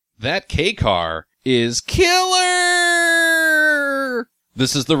That K-Car is killer!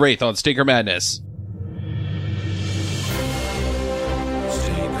 This is The Wraith on Stinker Madness.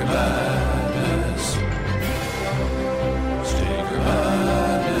 Stinker Madness. Stinker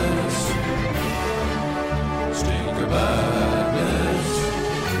Madness. Stinker Madness.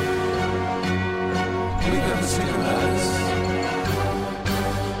 We got the Stinker Madness.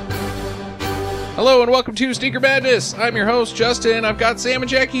 Hello and welcome to Stinker Madness. I'm your host, Justin. I've got Sam and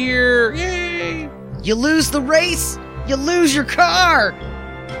Jackie here. Yay! You lose the race, you lose your car.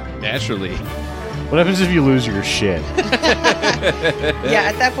 Naturally. What happens if you lose your shit? Yeah,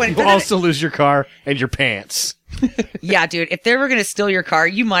 at that point, if You they're also lose your car and your pants. yeah, dude, if they were going to steal your car,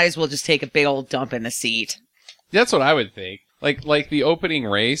 you might as well just take a big old dump in the seat. That's what I would think. Like the opening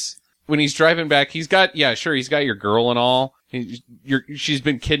race, when he's driving back, he's got your girl and all. She's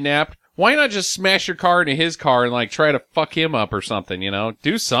been kidnapped. Why not just smash your car into his car and try to fuck him up or something, you know?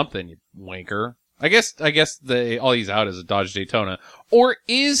 Do something, you wanker. I guess all he's out is a Dodge Daytona. Or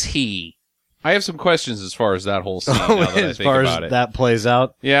is he? I have some questions as far as that whole scene now that I As think far about as it. that plays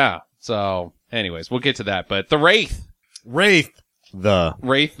out. Yeah. So, anyways, we'll get to that. But the Wraith. Wraith. The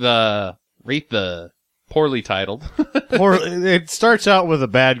Poorly titled. it starts out with a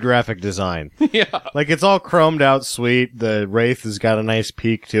bad graphic design. Yeah. Like, it's all chromed out sweet. The Wraith has got a nice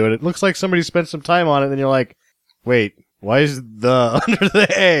peak to it. It looks like somebody spent some time on it, and then you're like, wait, why is the under the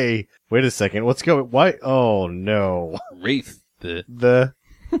A? Wait a second, what's going, why? Oh, no. Wraith. The,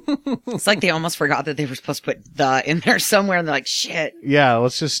 It's like they almost forgot that they were supposed to put the in there somewhere, and they're like, shit. yeah,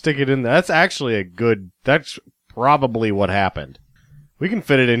 let's just stick it in there. That's actually that's probably what happened. We can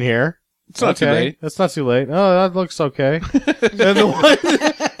fit it in here. It's not too late. That's not too late. Oh, that looks okay. And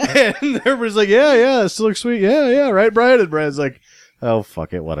everybody's like, yeah, this looks sweet. Yeah, right, Brian? And Brian's like, oh,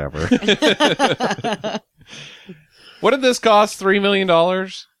 fuck it, whatever. What did this cost? $3 million?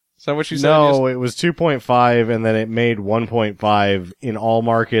 Is that what you said? No, it was 2.5, and then it made 1.5 in all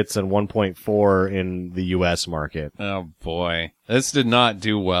markets and 1.4 in the U.S. market. Oh, boy. This did not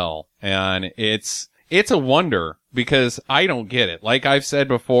do well. And it's a wonder because I don't get it. Like I've said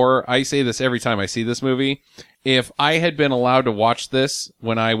before, I say this every time I see this movie. If I had been allowed to watch this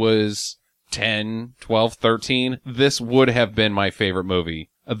when I was 10, 12, 13, this would have been my favorite movie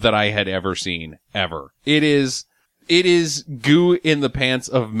that I had ever seen, ever. It is goo in the pants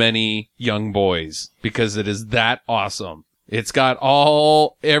of many young boys because it is that awesome. It's got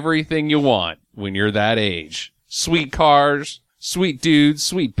everything you want when you're that age. Sweet cars, sweet dudes,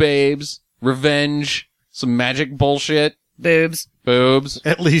 sweet babes, revenge, some magic bullshit, Boobs. boobs.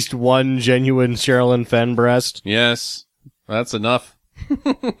 At least one genuine Sherilyn Fenn breast. Yes, that's enough.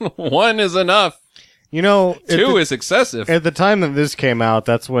 One is enough. You know, Two is excessive. at the time that this came out,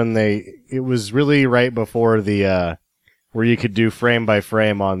 that's when it was really right before the, where you could do frame by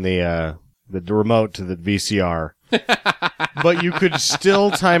frame on the remote to the VCR. But you could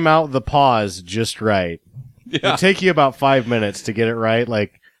still time out the pause just right. Yeah. It'd take you about 5 minutes to get it right,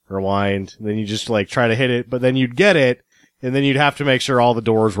 like rewind, and then you just try to hit it, but then you'd get it, and then you'd have to make sure all the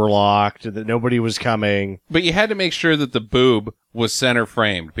doors were locked, and that nobody was coming. But you had to make sure that the boob was center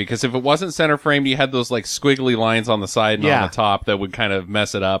framed, because if it wasn't center framed, you had those squiggly lines on the side and on the top that would kind of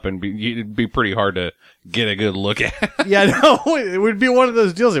mess it up, and it'd be pretty hard to get a good look at. Yeah, no, it would be one of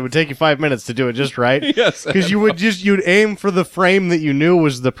those deals. It would take you 5 minutes to do it just right. Yes. Because you'd aim for the frame that you knew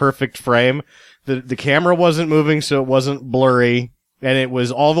was the perfect frame. The camera wasn't moving, so it wasn't blurry. And it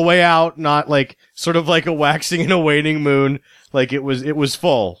was all the way out, not sort of like a waxing and a waning moon. It was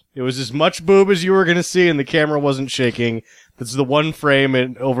full. It was as much boob as you were going to see, and the camera wasn't shaking. That's the one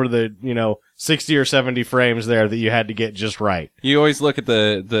frame over the, 60 or 70 frames there that you had to get just right. You always look at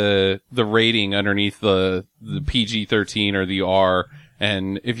the rating underneath the PG-13 or the R,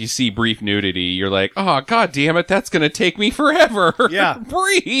 and if you see brief nudity, you're like, oh, god damn it, that's going to take me forever. Yeah.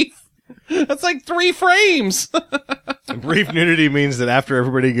 Brief! That's 3 frames! Brief nudity means that after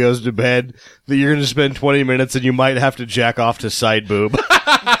everybody goes to bed, that you're going to spend 20 minutes and you might have to jack off to side boob.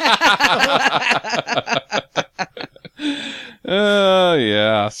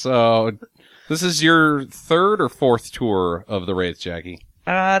 Yeah. So, this is your third or fourth tour of the Wraith, Jackie?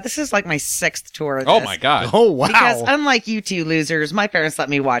 This is my 6th tour of this. Oh my god. Oh, wow. Because unlike you two losers, my parents let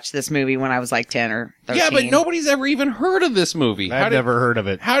me watch this movie when I was 10 or 13. Yeah, but nobody's ever even heard of this movie. I've never heard of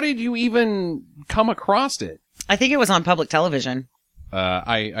it. How did you even come across it? I think it was on public television.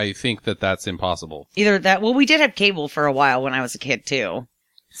 I think that's impossible. Either that, well, we did have cable for a while when I was a kid, too.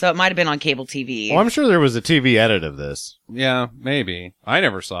 So it might have been on cable TV. Well, I'm sure there was a TV edit of this. Yeah, maybe. I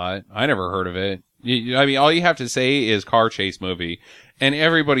never saw it. I never heard of it. I mean, all you have to say is car chase movie, and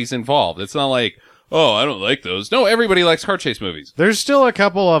everybody's involved. It's not like, oh, I don't like those. No, everybody likes car chase movies. There's still a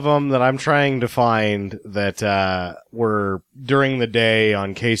couple of them that I'm trying to find that were during the day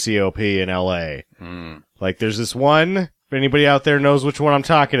on KCOP in LA. Like, there's this one, if anybody out there knows which one I'm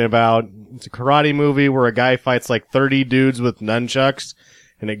talking about, it's a karate movie where a guy fights like 30 dudes with nunchucks,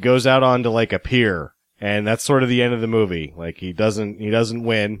 and it goes out onto like a pier. And that's sort of the end of the movie. Like, he doesn't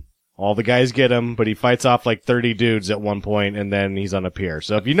win. All the guys get him, but he fights off like 30 dudes at one point, and then he's on a pier.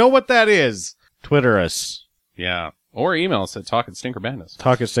 So if you know what that is, Twitter us. Yeah. Or email us at Talkin' Stinker Madness.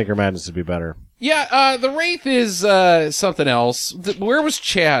 Talking Stinker Madness would be better. Yeah, the Wraith is something else. Where was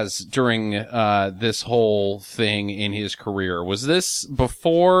Chaz during this whole thing in his career? Was this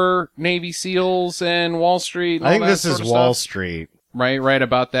before Navy SEALs and Wall Street? And I think all that this sort is of Wall stuff? Street. Right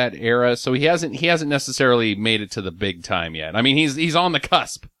about that era. So he hasn't necessarily made it to the big time yet. I mean, he's on the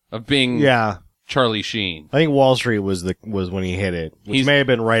cusp of being Yeah. Charlie Sheen. I think Wall Street was when he hit it, which may have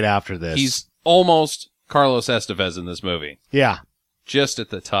been right after this. He's almost Carlos Estevez in this movie. Yeah. Just at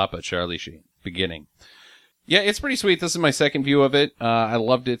the top of Charlie Sheen. Beginning. Yeah, it's pretty sweet. This is my second view of it. I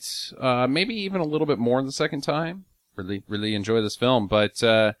loved it, maybe even a little bit more the second time. Really enjoy this film. But,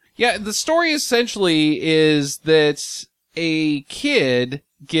 yeah, the story essentially is that a kid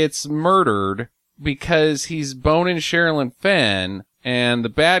gets murdered because he's boning Sherilyn Fenn, and the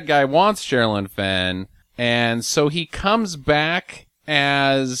bad guy wants Sherilyn Fenn, and so he comes back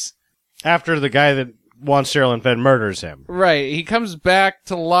as... After the guy that wants Sherilyn Fenn murders him. Right, he comes back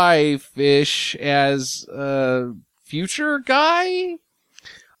to life-ish as a future guy?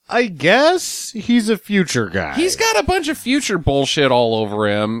 I guess he's a future guy. He's got a bunch of future bullshit all over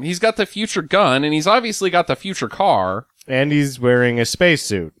him. He's got the future gun, and he's obviously got the future car. And he's wearing a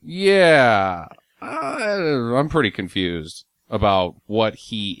spacesuit. Yeah. I'm pretty confused about what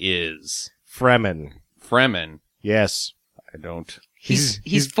he is. Fremen. Fremen. Yes. I don't...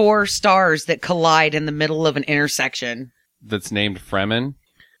 He's 4 stars that collide in the middle of an intersection. That's named Fremen?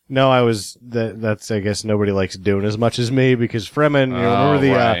 No, that's, I guess, nobody likes doing as much as me, because Fremen, you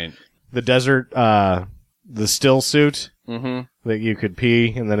remember right. the desert, the still suit Mm-hmm. that you could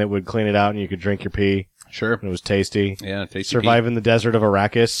pee, and then it would clean it out, and you could drink your pee. Sure. And it was tasty. Yeah, tasty. Survive in the desert of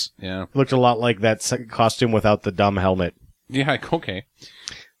Arrakis. Yeah. It looked a lot like that costume without the dumb helmet. Yeah, okay.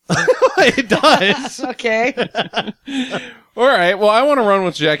 It does. Okay. All right, well, I want to run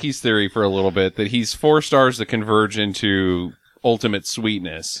with Jackie's theory for a little bit, that he's 4 stars that converge into ultimate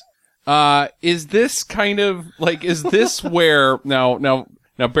sweetness. Is this kind of, like, is this where, now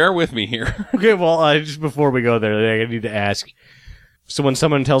bear with me here. Okay, well, just before we go there, I need to ask. So when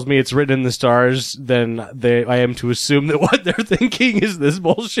someone tells me it's written in the stars, then I am to assume that what they're thinking is this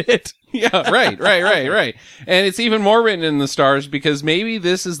bullshit. Yeah, right. And it's even more written in the stars because maybe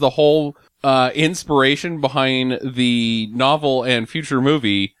this is the whole inspiration behind the novel and future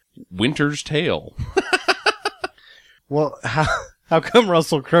movie Winter's Tale. Well, how come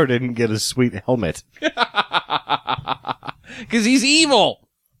Russell Crowe didn't get a sweet helmet? Because he's evil.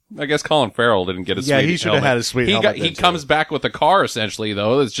 I guess Colin Farrell didn't get a sweet helmet. Yeah, he should have had a sweet helmet. He comes back with a car, essentially,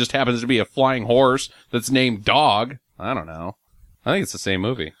 though. That just happens to be a flying horse that's named Dog. I don't know. I think it's the same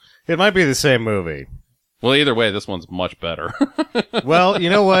movie. It might be the same movie. Well, either way, this one's much better. Well, you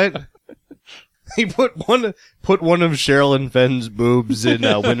know what? He put one of Sherilyn Fenn's boobs in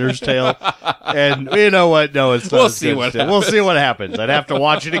Winter's Tale, and you know what? No, it's not. We'll see what happens. We'll see what happens. I'd have to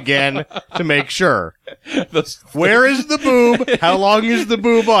watch it again to make sure. Those- Where is the boob? How long is the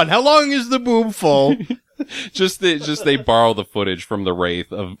boob on? How long is the boob full? Just they borrow the footage from the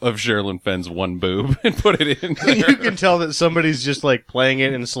Wraith of Sherilyn Fenn's one boob and put it in there. You can tell that somebody's just like playing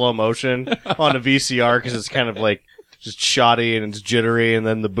it in slow motion on a VCR because it's kind of like just shoddy and it's jittery, and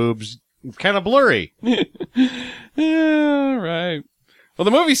then the boobs kind of blurry. Yeah, right. Well, the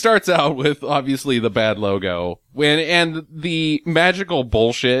movie starts out with obviously the bad logo and the magical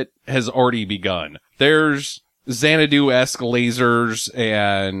bullshit has already begun. There's Xanadu-esque lasers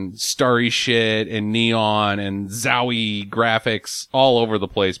and starry shit and neon and Zowie graphics all over the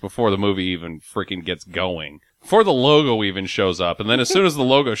place before the movie even freaking gets going. Before the logo even shows up. And then as soon as the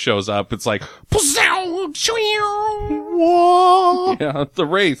logo shows up, it's like, Whoa! yeah, the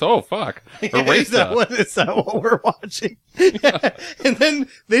Wraith. Oh, fuck. Or Is that what we're watching? And then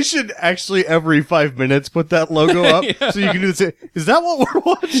they should actually every 5 minutes put that logo up so you can do this. Is that what we're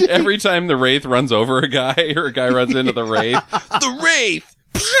watching? Every time the Wraith runs over a guy or a guy runs into the Wraith, the Wraith!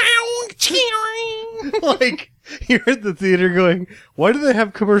 Like, you're at the theater going, why do they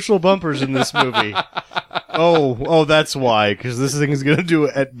have commercial bumpers in this movie? Oh, that's why, because this thing is going to do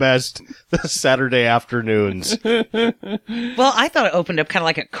at best the Saturday afternoons. Well, I thought it opened up kind of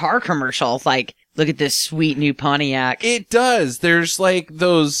like a car commercial. It's like, look at this sweet new Pontiac. It does. There's like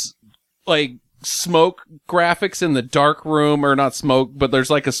those, like, smoke graphics in the dark room, or not smoke, but there's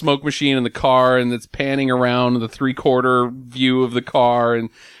like a smoke machine in the car, and it's panning around the 3/4 view of the car, and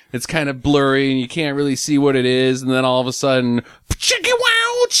it's kind of blurry, and you can't really see what it is, and then all of a sudden,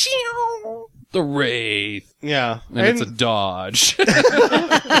 the Wraith, Yeah. and it's a Dodge.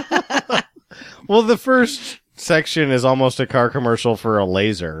 Well, the first section is almost a car commercial for a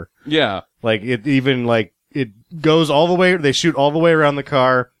laser. Yeah. Like, it goes all the way, they shoot all the way around the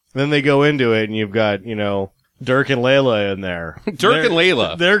car, then they go into it, and you've got, Dirk and Layla in there. Dirk and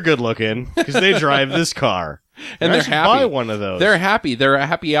Layla. They're good looking, because they drive this car. And I they're should happy. buy one of those. They're happy. They're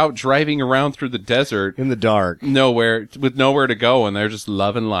happy out driving around through the desert, in the dark. nowhere to go, and they're just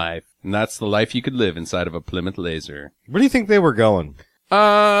loving life. And that's the life you could live inside of a Plymouth Laser. Where do you think they were going?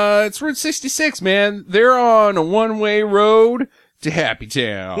 It's Route 66, man. They're on a one-way road to Happy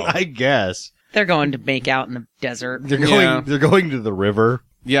Town. I guess. They're going to make out in the desert. They're going, Yeah. they're going to the river.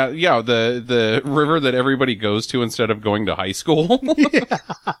 Yeah, the river that everybody goes to instead of going to high school.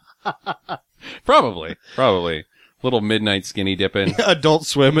 Probably. Little midnight skinny dipping. Adult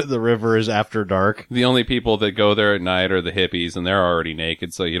Swim at the river is after dark. The only people that go there at night are the hippies, and they're already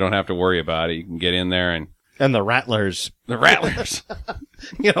naked, so you don't have to worry about it. You can get in there, and And the rattlers. the rattlers.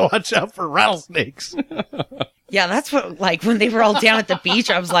 Watch out for rattlesnakes. Yeah, that's what, like, when they were all down at the beach,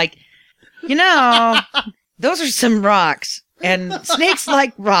 I was like, those are some rocks. And snakes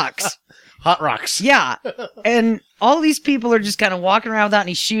like rocks. Hot rocks. Yeah. And all these people are just kind of walking around without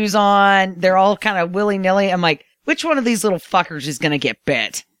any shoes on. They're all kind of willy-nilly. I'm like, which one of these little fuckers is going to get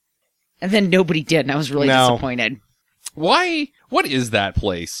bit? And then nobody did, and I was really disappointed. Why? What is that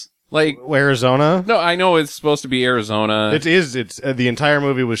place? Like, Arizona? no, I know it's supposed to be Arizona. It is. It's the entire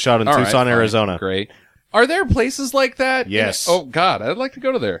movie was shot in All right, Tucson, fine. Arizona. Great. Are there places like that? Yes. Oh, God, I'd like to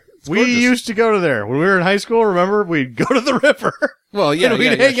go to there. It's We gorgeous. used to go to there when we were in high school. Remember, we'd go to the river. Well, yeah, and we'd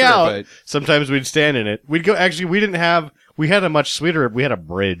yeah, hang sure, out. but- Sometimes we'd stand in it. We'd go. Actually, we had a much sweeter. We had a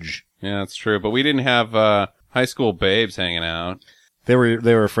bridge. Yeah, that's true. But we didn't have high school babes hanging out. They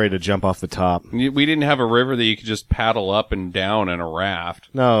were afraid to jump off the top. We didn't have a river that you could just paddle up and down in a raft.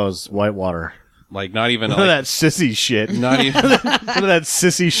 No, it was whitewater. Like, not even None of like, that sissy shit. not even None of that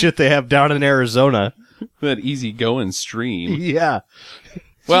sissy shit they have down in Arizona. that easy going stream. Yeah. Can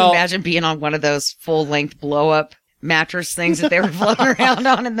Well, you imagine being on one of those full-length blow-up mattress things that they were floating around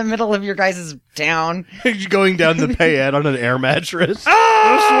on in the middle of your guys' town? Going down the Payette on an air mattress.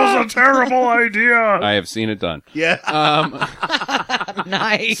 This was a terrible idea. I have seen it done. Yeah.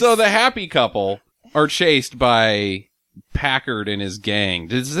 Nice. So the happy couple are chased by Packard and his gang.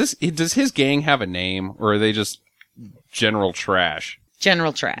 Does his gang have a name, or are they just general trash?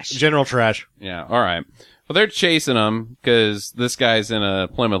 General trash. General trash. Yeah, all right. Well, they're chasing him because this guy's in a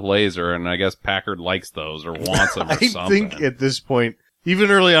Plymouth Laser, and I guess Packard likes those or wants them or I something. think at this point,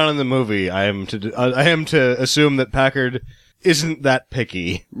 even early on in the movie, I am to assume that Packard isn't that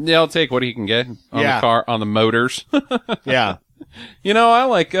picky. Yeah, I'll take what he can get on Yeah. the car, on the motors. Yeah.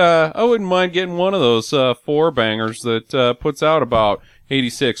 I wouldn't mind getting one of those four bangers that puts out about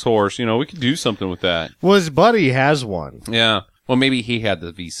 86 horse. We could do something with that. Well, his buddy has one. Yeah. Well, maybe he had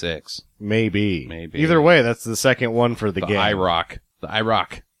the V6. Maybe. Maybe. Either way, that's the second one for the The game. IROC. The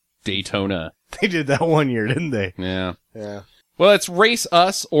IROC Daytona. They did that one year, didn't they? Yeah. Yeah. Well, it's race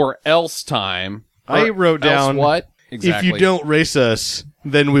us or else time. I Or wrote else down, what? Exactly. If you don't race us,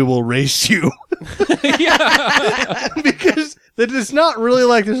 then we will race you. Yeah. Because that is not really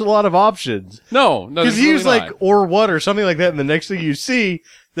like there's a lot of options. No, Because there's he really was like, not. or what, or something like that, and the next thing you see,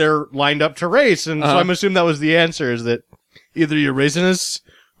 they're lined up to race. And so Uh-huh. I'm assuming that was the answer, is that either you're racing us,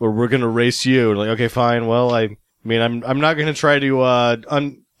 or we're going to race you. And like, okay, fine. Well, I'm not going to try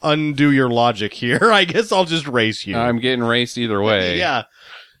to undo your logic here. I guess I'll just race you. I'm getting raced either way. Yeah.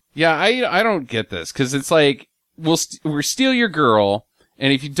 Yeah, I don't get this because it's like we'll steal your girl,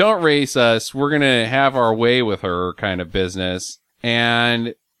 and if you don't race us, we're gonna have our way with her kind of business.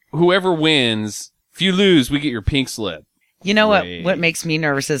 And whoever wins, if you lose, we get your pink slip. You know Wait. what makes me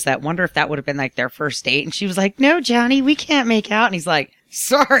nervous is that wonder if that would have been like their first date. And she was like, "No, Johnny, we can't make out." And he's like,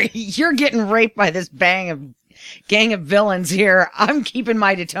 "Sorry, you're getting raped by this gang of villains here. I'm keeping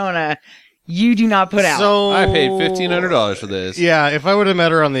my Daytona. You do not put out." So I paid $1,500 for this. Yeah, if I would have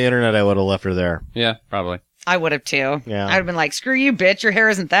met her on the internet, I would have left her there. Yeah, probably. I would have too. Yeah. I'd have been like, "Screw you, bitch. Your hair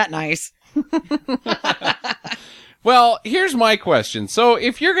isn't that nice." Well, here's my question. So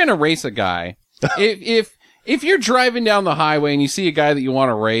if you're gonna race a guy, if you're driving down the highway and you see a guy that you want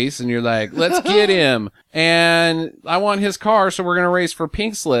to race and you're like, let's get him, and I want his car, so we're gonna race for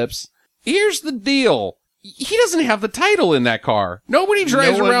pink slips. Here's the deal. he doesn't have the title in that car. Nobody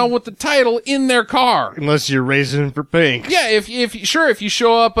drives No one- around with the title in their car. Unless you're racing for pink. Yeah, if you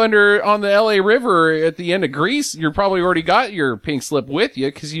show up on the LA River at the end of Greece, you're probably already got your pink slip with you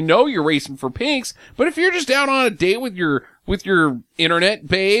because you know you're racing for pinks. But if you're just out on a date with your internet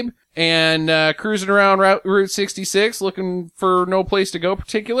babe and cruising around Route 66 looking for no place to go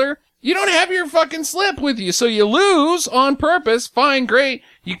particular, you don't have your fucking slip with you, so you lose on purpose. Fine, great.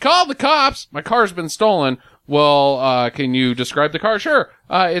 You call the cops. My car's been stolen. Well, can you describe the car? Sure.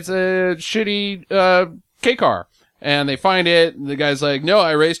 It's a shitty K car. And they find it. And the guy's like, no,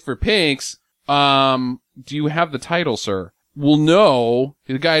 I raced for pinks. Do you have the title, sir? Well, no.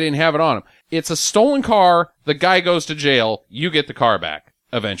 The guy didn't have it on him. It's a stolen car. The guy goes to jail. You get the car back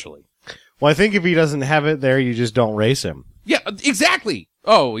eventually. Well, I think if he doesn't have it there, you just don't race him. Yeah, exactly.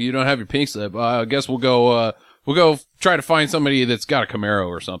 Oh, you don't have your pink slip. I guess we'll go try to find somebody that's got a Camaro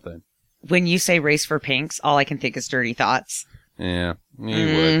or something. When you say race for pinks, all I can think is Dirty Thoughts. Yeah, you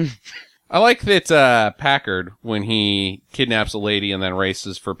would. I like that Packard, when he kidnaps a lady and then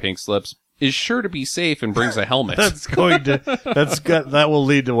races for pink slips, is sure to be safe and brings a helmet. That will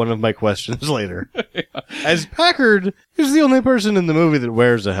lead to one of my questions later. As Packard is the only person in the movie that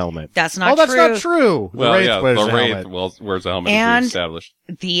wears a helmet. That's not That's true. not true. Well, Wraith yeah, wears the a Wraith helmet. wears a helmet, And- as we established.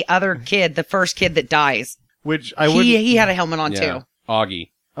 The other kid, the first kid that dies, Which I would. he had a helmet on Yeah, too. Augie.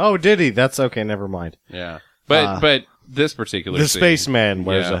 Oh, did he? That's okay. Never mind. Yeah, but this particular The scene, spaceman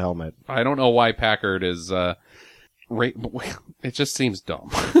wears Yeah. a helmet. I don't know why Packard is. It just seems dumb.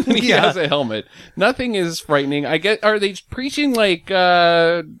 He Yeah. has a helmet. Nothing is frightening. Are they preaching like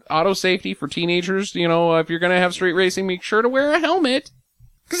auto safety for teenagers? You know, if you're gonna have street racing, make sure to wear a helmet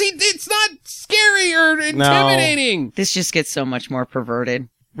because it's not scary or intimidating. This just gets so much more perverted.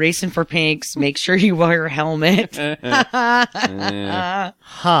 Racing for pinks, make sure you wear a helmet. Yeah.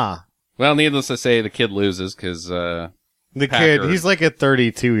 Huh. Well, needless to say, the kid loses because The Packard. kid, he's like a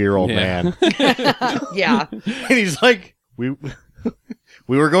 32-year-old Yeah. man. Yeah. And he's like, we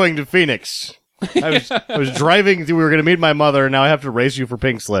were going to Phoenix. I was driving, we were going to meet my mother, and now I have to race you for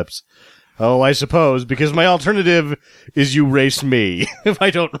pink slips. Oh, I suppose, because my alternative is you race me if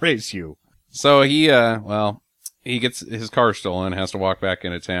I don't race you. So he gets his car stolen, has to walk back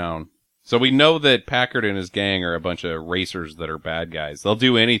into town. So we know that Packard and his gang are a bunch of racers that are bad guys. They'll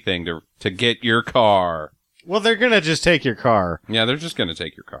do anything to get your car. Well, they're going to just take your car. Yeah, they're just going to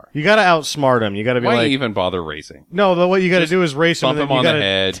take your car. You got to outsmart them. You got to be Why like, even bother racing? no, but what you got to do is race them. Bump And them then on you the gotta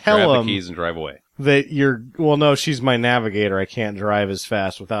head, tell grab them the keys, and drive away. that you're, well, no, she's my navigator. I can't drive as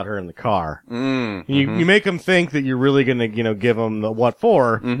fast without her in the car. You make them think that you're really going to, give them the what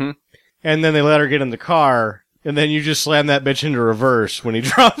for. Mm-hmm. And then they let her get in the car, and then you just slam that bitch into reverse when he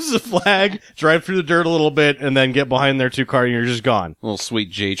drops the flag, drive through the dirt a little bit, and then get behind their two car, and you're just gone. A little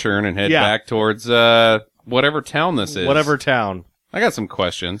sweet J-turn and head Yeah. back towards whatever town this is. Whatever town. I got some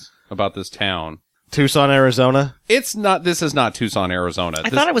questions about this town. Tucson, Arizona? This is not Tucson, Arizona. I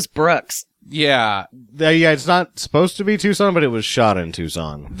thought it was Brooks. Yeah, Yeah, it's not supposed to be Tucson, but it was shot in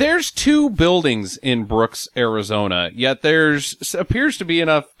Tucson. there's 2 buildings in Brooks, Arizona, yet there's appears to be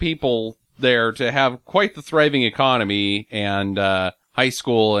enough people there to have quite the thriving economy and high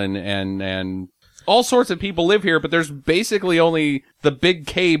school and all sorts of people live here, but there's basically only the Big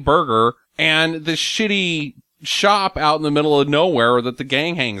K Burger and the shitty shop out in the middle of nowhere that the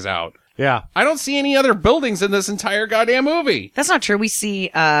gang hangs out. Yeah. I don't see any other buildings in this entire goddamn movie. That's not true. We see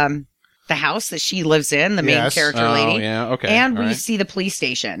the house that she lives in, the main Yes. character Oh, lady. yeah, okay. And all we right. see the police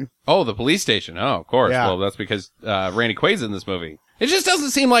station. Oh, the police station. Oh, of course. Yeah. Well, that's because Randy Quaid's in this movie. It just doesn't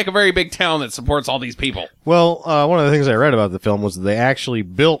seem like a very big town that supports all these people. Well, one of the things I read about the film was that they actually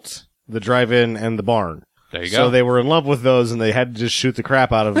built the drive-in and the barn. There you go. So they were in love with those, and they had to just shoot the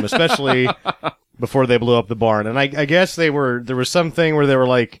crap out of them, especially before they blew up the barn. And I guess there was something where they were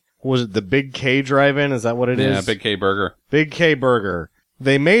like, was it the Big K Drive-In? Is that what it is? Yeah, Big K Burger. Big K Burger.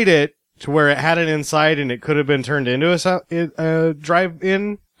 They made it to where it had an inside, and it could have been turned into a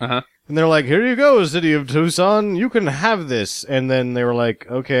drive-in. Uh-huh. And they're like, here you go, City of Tucson. You can have this. And then they were like,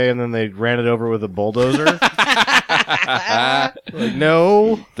 okay. And then they ran it over with a bulldozer. Like,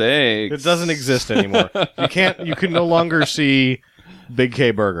 no, Thanks. it doesn't exist anymore. You can no longer see Big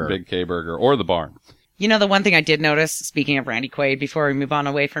K Burger. Big K Burger. Or the barn. You know, the one thing I did notice, speaking of Randy Quaid, before we move on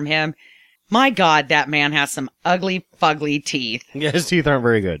away from him, my God, that man has some ugly, fugly teeth. Yeah, his teeth aren't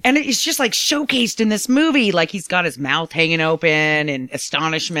very good. And it's just like showcased in this movie. Like he's got his mouth hanging open in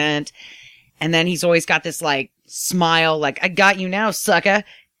astonishment. And then he's always got this like smile, like, I got you now, sucker.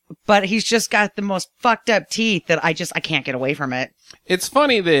 But he's just got the most fucked up teeth that I can't get away from it. It's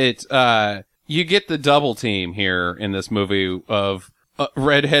funny that you get the double team here in this movie of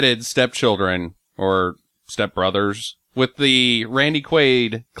redheaded stepchildren or Step Brothers, with the Randy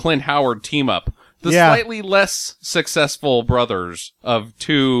Quaid, Clint Howard team up. The Yeah. slightly less successful brothers of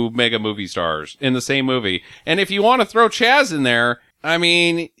two mega movie stars in the same movie. And if you want to throw Chaz in there, I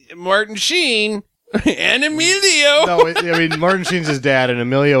mean, Martin Sheen and Emilio. No, I mean, Martin Sheen's his dad, and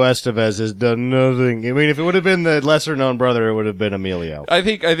Emilio Estevez has done nothing. I mean, if it would have been the lesser-known brother, it would have been Emilio. I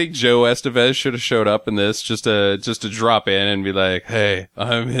think Joe Estevez should have showed up in this just to drop in and be like, "Hey,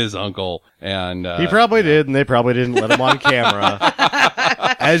 I'm his uncle." And He probably did, and they probably didn't let him on camera,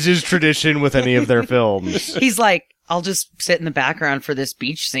 as is tradition with any of their films. He's like, I'll just sit in the background for this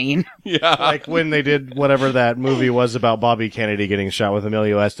beach scene. yeah, Like when they did whatever that movie was about Bobby Kennedy getting shot with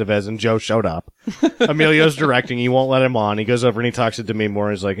Emilio Estevez, and Joe showed up. Emilio's directing. He won't let him on. He goes over and he talks to Demi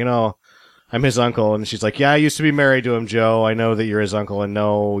Moore. He's like, I'm his uncle. And she's like, yeah, I used to be married to him, Joe. I know that you're his uncle, and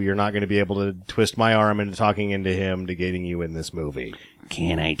no, you're not going to be able to twist my arm into talking into him to getting you in this movie.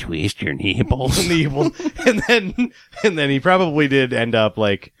 can I twist your nipples? and then he probably did end up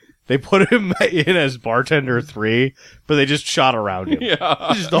like, they put him in as bartender 3, but they just shot around him.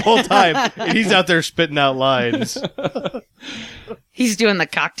 Yeah, Just the whole time. And he's out there spitting out lines. He's doing the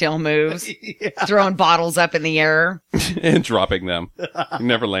cocktail moves, throwing bottles up in the air. and dropping them. He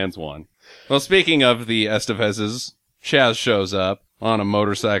never lands one. Well, speaking of the Estevezes, Chaz shows up on a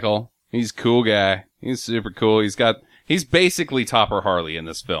motorcycle. He's a cool guy. He's super cool. He's basically Topper Harley in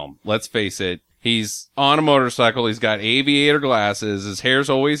this film. Let's face it. He's on a motorcycle. He's got aviator glasses. His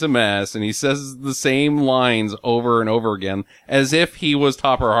hair's always a mess. And he says the same lines over and over again as if he was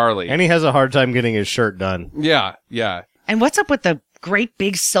Topper Harley. And he has a hard time getting his shirt done. Yeah, yeah. And what's up with the great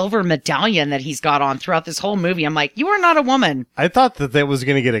big silver medallion that he's got on throughout this whole movie? I'm like, you are not a woman. I thought that was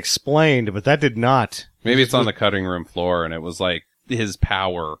going to get explained, but that did not. Maybe it's on the cutting room floor and it was like his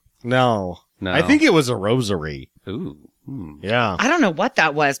power. No. No. I think it was a rosary. Ooh. Yeah. I don't know what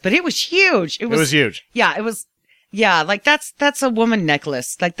that was, but it was huge. It was huge. Yeah, it was. Yeah, like that's a woman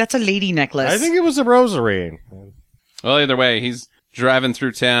necklace. Like that's a lady necklace. I think it was a rosary. Well, either way, he's driving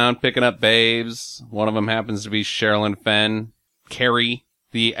through town, picking up babes. One of them happens to be Sherilyn Fenn, Carrie,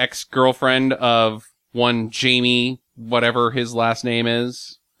 the ex-girlfriend of one Jamie, whatever his last name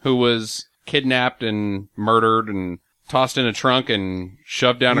is, who was kidnapped and murdered and tossed in a trunk and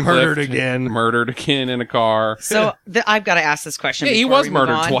shoved down a Murdered cliff. again. Murdered again in a car. So I've got to ask this question. Yeah, he before was we move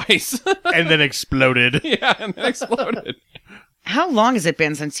murdered on. twice. And then exploded. Yeah, and then exploded. How long has it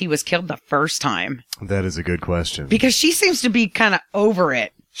been since he was killed the first time? That is a good question. Because she seems to be kind of over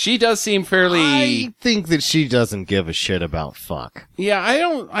it. She does seem fairly... I think that she doesn't give a shit about fuck. Yeah,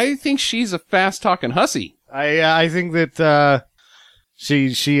 I think she's a fast-talking hussy. I think that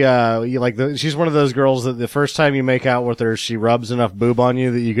she's one of those girls that the first time you make out with her, she rubs enough boob on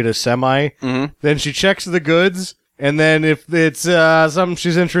you that you get a semi. Mm-hmm. Then she checks the goods, and then if it's something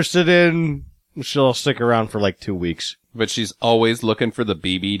she's interested in, she'll stick around for like 2 weeks. But she's always looking for the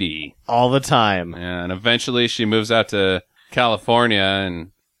BBD. All the time. And eventually she moves out to California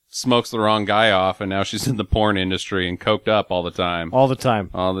and smokes the wrong guy off, and now she's in the porn industry and coked up all the time. All the time.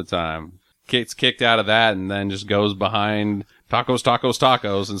 All the time. Gets kicked out of that and then just goes behind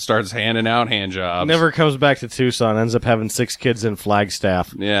tacos and starts handing out hand jobs. Never comes back to Tucson. Ends up having 6 kids in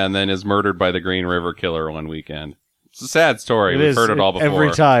Flagstaff. Yeah, and then is murdered by the Green River Killer one weekend. It's a sad story. We've is. heard it all before.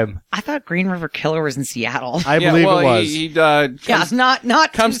 Every time. I thought Green River Killer was in Seattle. I believe it was. He Yeah,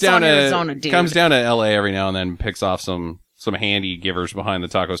 not comes Tucson, down to Arizona, dude. comes down to L.A. every now and then and picks off some handy givers behind the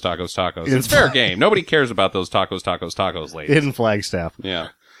tacos. In It's fair game. Nobody cares about those tacos, ladies. In Flagstaff. Yeah.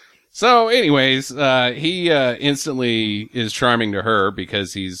 So, anyways, he instantly is charming to her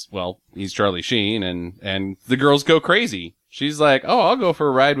because he's Charlie Sheen, and the girls go crazy. She's like, "Oh, I'll go for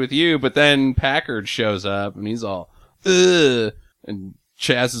a ride with you," but then Packard shows up, and he's all, "Ugh," and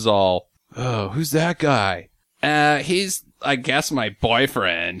Chaz is all, "Oh, who's that guy?" He's, I guess, my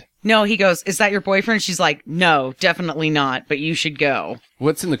boyfriend. No, he goes, "Is that your boyfriend?" She's like, "No, definitely not, but you should go."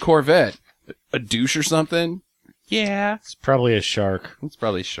 What's in the Corvette? A douche or something? Yeah. It's probably a shark. It's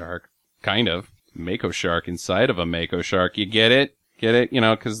probably a shark. Kind of. Mako shark inside of a Mako shark. You get it? Get it? You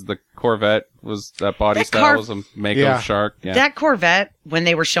know, because the Corvette was, that body That style was a Mako Yeah. shark. Yeah. That Corvette, when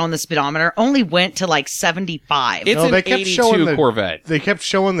they were showing the speedometer, only went to like 75. It's No, an they kept 82 showing the- Corvette. They kept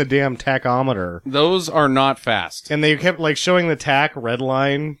showing the damn tachometer. Those are not fast. And they kept like showing the tack red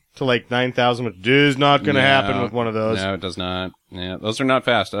line to like 9,000, which is not going to happen with one of those. No, it does not. Yeah, those are not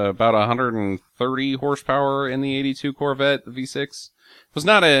fast. About 130 horsepower in the 82 Corvette, the V6. It was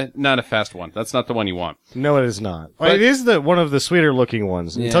not a fast one. That's not the one you want. No, it is not. But- It is one of the sweeter looking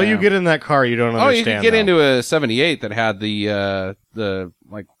ones. Until you Yeah. get in that car, you don't understand. Oh, you could get though. into a 78 that had the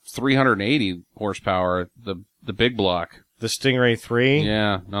like 380 horsepower, the big block The Stingray 3?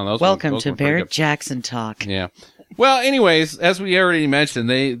 Yeah, no, those. Welcome those to were pretty Barrett good. Jackson Talk. Yeah. Well, anyways, as we already mentioned,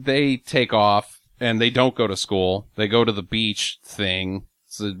 they take off and they don't go to school. They go to the beach thing.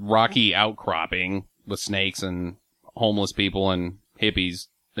 It's a rocky outcropping with snakes and homeless people and hippies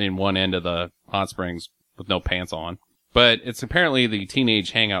in one end of the hot springs with no pants on. But it's apparently the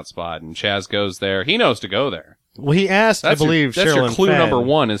teenage hangout spot, and Chaz goes there. He knows to go there. Well, he asked, I believe, that's your Sherilyn clue Fenn. number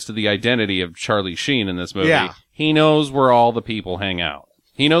one as to the identity of Charlie Sheen in this movie. Yeah. He knows where all the people hang out.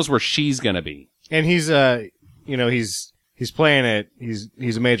 He knows where she's gonna be. And he's he's playing it. He's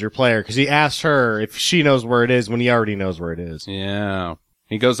a major player because he asked her if she knows where it is when he already knows where it is. Yeah.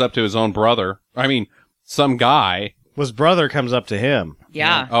 He goes up to his own brother. I mean, some guy. His brother comes up to him.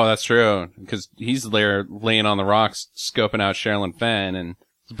 Yeah. Oh, that's true. Because he's there laying on the rocks, scoping out Sherilyn Fenn, and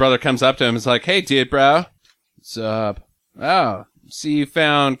his brother comes up to him and is like, "Hey, dude, bro. What's up? Oh, see you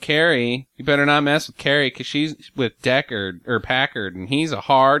found Carrie. You better not mess with Carrie because she's with Deckard, or Packard, and he's a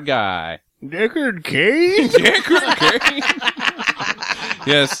hard guy." Deckard Cain? Deckard Cain.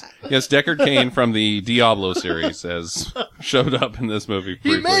 Yes, Deckard Cain from the Diablo series has showed up in this movie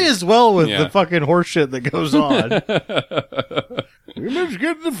briefly. He may as well with Yeah. the fucking horseshit that goes on. We must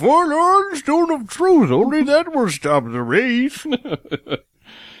get the forlorn stone of truth. Only that will stop the race.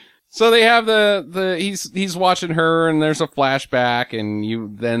 So they have he's watching her, and there's a flashback, and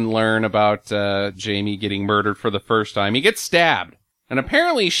you then learn about Jamie getting murdered for the first time. He gets stabbed, and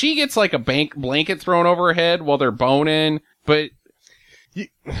apparently she gets like a blanket thrown over her head while they're boning, but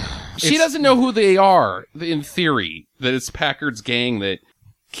she doesn't know who they are. In theory, that it's Packard's gang that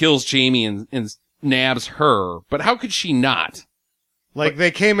kills Jamie and nabs her, but how could she not? Like,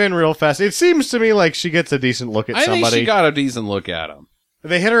 they came in real fast. It seems to me like she gets a decent look at I somebody. think she got a decent look at him.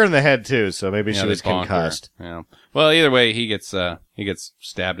 They hit her in the head, too, so maybe she Yeah, was they bonked her. concussed. Yeah. Well, either way, he gets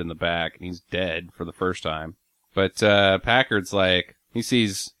stabbed in the back, and he's dead for the first time. But Packard's like, he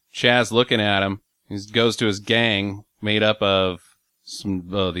sees Chaz looking at him. He goes to his gang, made up of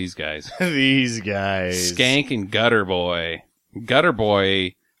these guys. These guys. Skank and Gutter Boy. Gutter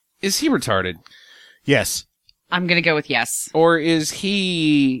Boy, is he retarded? Yes. I'm going to go with yes. Or is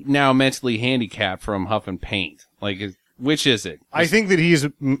he now mentally handicapped from huffing paint? Like, which is it? I think that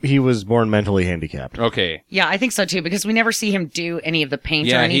he was born mentally handicapped. Okay. Yeah, I think so too, because we never see him do any of the paint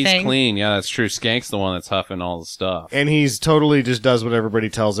or Yeah, anything. he's clean. Yeah, that's true. Skank's the one that's huffing all the stuff. And he's totally just does what everybody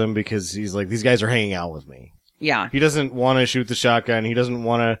tells him because he's like, these guys are hanging out with me. Yeah. He doesn't want to shoot the shotgun. He doesn't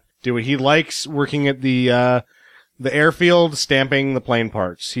want to do it. He likes working at the airfield, stamping the plane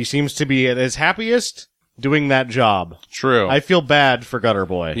parts. He seems to be at his happiest doing that job. True. I feel bad for Gutter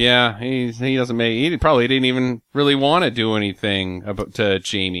Boy. Yeah, he doesn't make. He probably didn't even really want to do anything to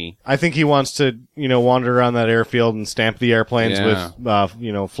Jamie. I think he wants to, wander around that airfield and stamp the airplanes Yeah.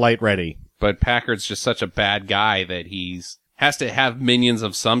 with, flight ready. But Packard's just such a bad guy that has to have minions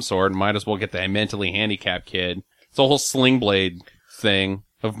of some sort. Might as well get the mentally handicapped kid. It's a whole Sling Blade thing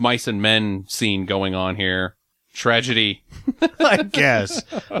of mice and men scene going on here. Tragedy. I guess.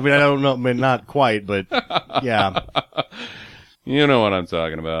 I mean, I don't know, not quite, but yeah, You know what I'm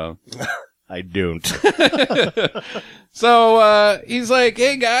talking about. I don't. So he's like,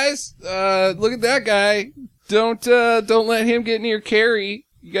 "Hey guys, look at that guy. Don't let him get near Carrie.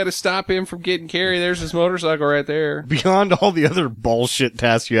 You got to stop him from getting Carrie. There's his motorcycle right there." Beyond all the other bullshit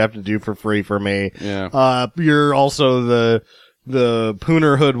tasks you have to do for free for me, Yeah. you're also the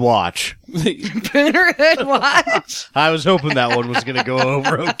Pooner Hood Watch. Pooner Hood Watch. I was hoping that one was going to go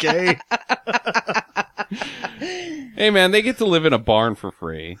over okay. Hey man, they get to live in a barn for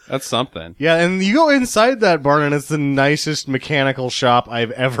free. That's something. Yeah, and you go inside that barn and it's the nicest mechanical shop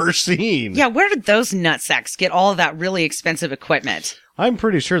I've ever seen. Yeah, where did those nutsacks get all of that really expensive equipment? I'm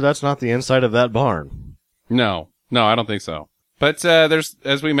pretty sure that's not the inside of that barn. No, I don't think so. But there's,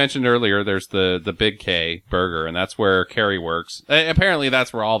 as we mentioned earlier, there's the Big K Burger, and that's where Carrie works. Apparently,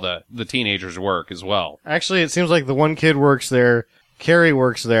 that's where all the teenagers work as well. Actually, it seems like the one kid works there, Carrie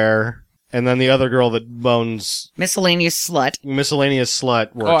works there, and then the other girl that bones Miscellaneous slut. miscellaneous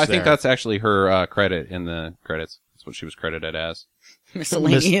slut works Oh, I there. think that's actually her credit in the credits. That's what she was credited as.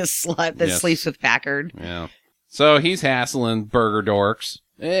 Miscellaneous slut that Yes. sleeps with Packard. Yeah. So he's hassling burger dorks.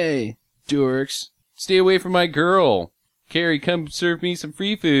 "Hey, dorks, stay away from my girl. Carrie, come serve me some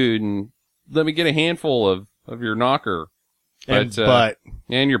free food and let me get a handful of your knocker." And But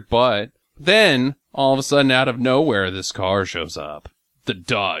your butt. Then, all of a sudden, out of nowhere, this car shows up. The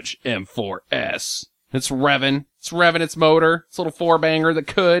Dodge M4S. It's revving its motor. It's a little four-banger that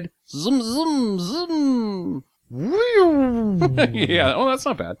could. Zoom, zoom, zoom. Yeah, oh, that's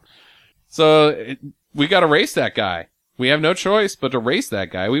not bad. So, we gotta race that guy. We have no choice but to race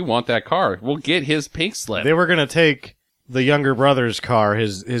that guy. We want that car. We'll get his pink slip. they were going to take the younger brother's car,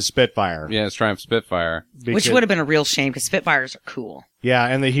 his Spitfire. Yeah, it's Triumph Spitfire. Which would have been a real shame because Spitfires are cool. Yeah,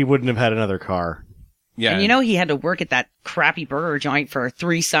 and that he wouldn't have had another car. Yeah. And you know he had to work at that crappy burger joint for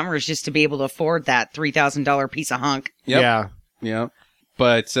 3 summers just to be able to afford that $3,000 piece of hunk. Yep. Yeah. Yeah.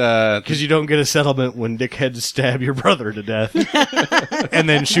 But, Because you don't get a settlement when dickheads stab your brother to death and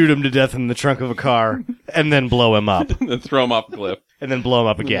then shoot him to death in the trunk of a car and then blow him up throw him off the cliff. and then blow him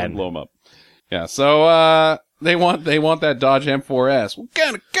up again. Blow him up. Yeah, so, they want that Dodge M4S. What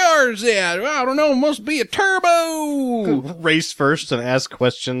kind of car is that? I don't know. It must be a turbo. Race first and ask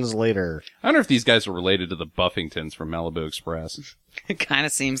questions later. I wonder if these guys are related to the Buffingtons from Malibu Express. It kind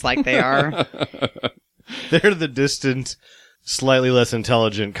of seems like they are. They're the distant, slightly less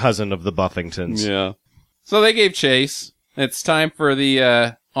intelligent cousin of the Buffingtons. Yeah. So they gave chase. It's time for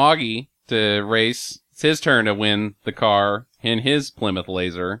the Augie to race. It's his turn to win the car in his Plymouth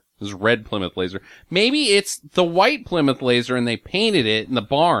Laser. His red Plymouth Laser. Maybe it's the white Plymouth Laser and they painted it in the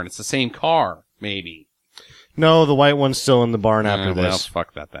barn. It's the same car. Maybe. No, the white one's still in the barn after Well, this.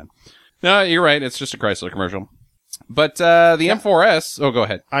 fuck that then. No, you're right. It's just a Chrysler commercial. But the M4S... Oh, go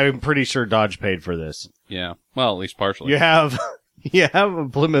ahead. I'm pretty sure Dodge paid for this. Yeah. Well, at least partially. You have a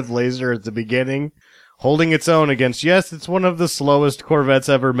Plymouth Laser at the beginning, holding its own against, yes, it's one of the slowest Corvettes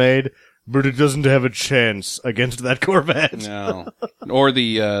ever made, but it doesn't have a chance against that Corvette. No. Or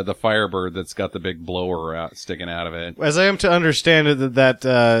the Firebird that's got the big blower out, sticking out of it. As I am to understand it, that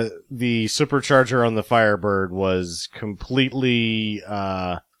the supercharger on the Firebird was completely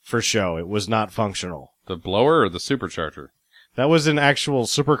for show. It was not functional. The blower or the supercharger? That was an actual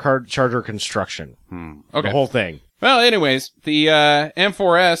supercharger construction. Okay. The whole thing. Well, anyways, the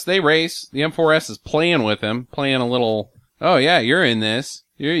M4S, they race. The M4S is playing with him, playing a little, oh yeah, you're in this.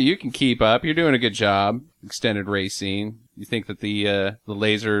 You can keep up. You're doing a good job. Extended race scene. You think that the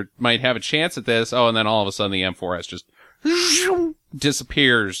Laser might have a chance at this. Oh, and then all of a sudden the M4S just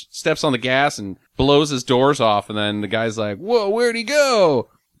disappears, steps on the gas and blows his doors off. And then the guy's like, whoa, where'd he go?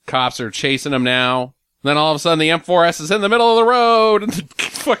 Cops are chasing him now. Then all of a sudden the M4S is in the middle of the road and the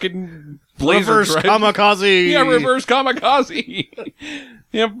fucking Blazer Reverse kamikaze! Yeah, reverse kamikaze.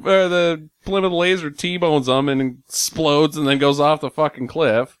 The Plymouth Laser T-bones him and explodes and then goes off the fucking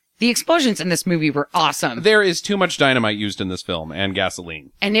cliff. The explosions in this movie were awesome. There is too much dynamite used in this film and gasoline.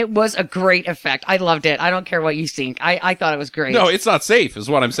 And it was a great effect. I loved it. I don't care what you think. I thought it was great. No, it's not safe, is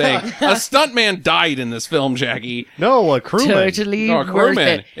what I'm saying. A stuntman died in this film, Jackie. No, a crewman. Totally No, a worth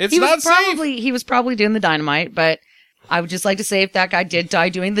crewman. it. It's he not was safe. He was probably doing the dynamite, but I would just like to say if that guy did die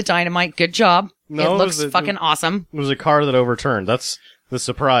doing the dynamite, good job. No, it looks it was fucking awesome. It was a car that overturned. That's the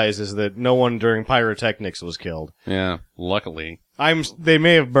surprise, is that no one during pyrotechnics was killed. Yeah, luckily. They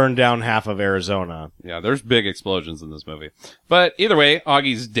may have burned down half of Arizona. Yeah, there's big explosions in this movie. But either way,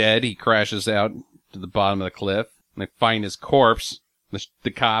 Augie's dead. He crashes out to the bottom of the cliff. And they find his corpse.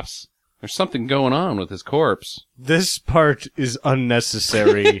 The cops. There's something going on with his corpse. This part is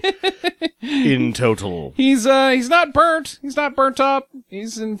unnecessary in total. He's not burnt. He's not burnt up.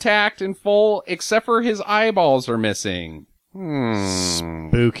 He's intact and full, except for his eyeballs are missing.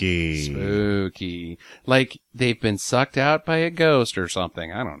 Spooky. Spooky. Like they've been sucked out by a ghost or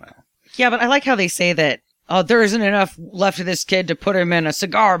something. I don't know. Yeah, but I like how they say that, oh, there isn't enough left of this kid to put him in a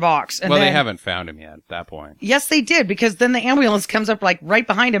cigar box. And Well, then, they haven't found him yet at that point. Yes, they did, because then the ambulance comes up like right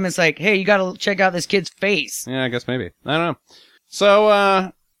behind him and is like, hey, you gotta check out this kid's face. Yeah, I guess maybe. I don't know.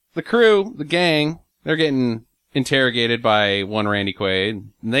 So, the crew, the gang, they're getting interrogated by one Randy Quaid.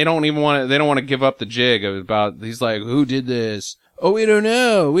 And they don't want to give up the jig about, he's like, who did this? Oh, we don't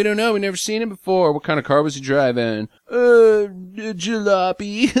know. We never seen him before. What kind of car was he driving?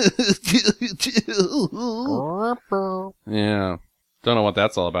 Jalopy. Yeah. Don't know what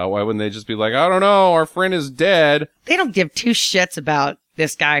that's all about. Why wouldn't they just be like, I don't know, our friend is dead. They don't give two shits about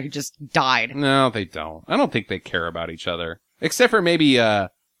this guy who just died. No, they don't. I don't think they care about each other. Except for maybe,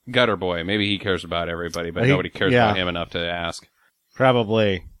 Gutter Boy. Maybe he cares about everybody, but nobody cares about him enough to ask.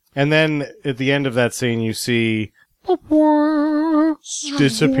 Probably. And then at the end of that scene, you see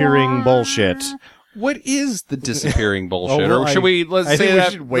disappearing bullshit. What is the disappearing bullshit? well, Or should I think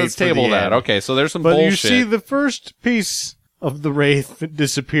we should wait let's for table the that. end. Okay, so there's some But bullshit. you see the first piece of the Wraith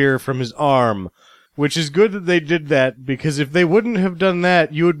disappear from his arm, which is good that they did that, because if they wouldn't have done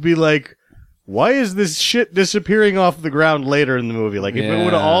that, you would be like, why is this shit disappearing off the ground later in the movie? Like, if it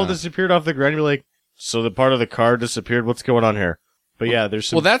would have all disappeared off the ground, you'd be like, so the part of the car disappeared? What's going on here? But yeah, there's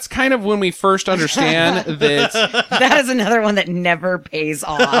some... Well, that's kind of when we first understand that That is another one that never pays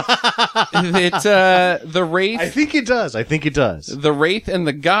off. the Wraith... I think it does. The Wraith and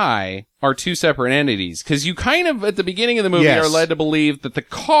the guy are two separate entities. Because you kind of, at the beginning of the movie, Yes. are led to believe that the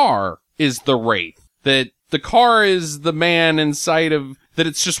car is the Wraith. That the car is the man inside of that.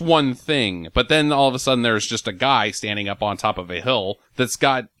 It's just one thing, but then all of a sudden there's just a guy standing up on top of a hill that's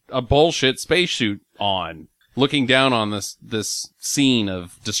got a bullshit spacesuit on, looking down on this scene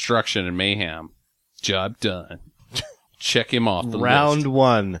of destruction and mayhem. Job done. Check him off the Round list.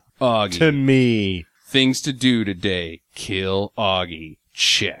 1 Augie. to me. Things to do today. Kill Augie.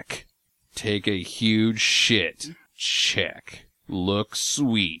 Check. Take a huge shit. Check. Look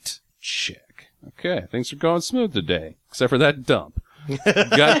sweet. Check. Okay, things are going smooth today. Except for that dump.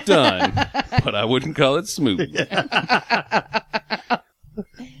 Got done, but I wouldn't call it smooth.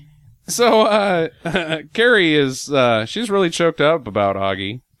 So, Carrie is, she's really choked up about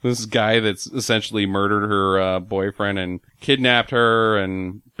Augie. This guy that's essentially murdered her boyfriend and kidnapped her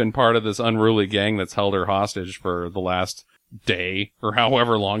and been part of this unruly gang that's held her hostage for the last day or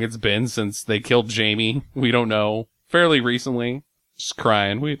however long it's been since they killed Jamie. We don't know. Fairly recently. Just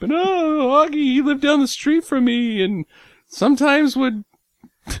crying, weeping. Oh, Augie, he lived down the street from me and sometimes would...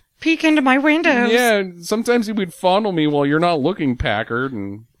 Peek into my windows. Yeah, sometimes he would fondle me while you're not looking, Packard,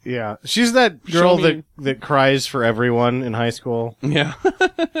 and... Yeah. She's that girl Show me- that cries for everyone in high school. Yeah.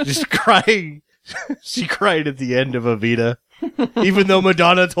 Just crying. She cried at the end of Evita. Even though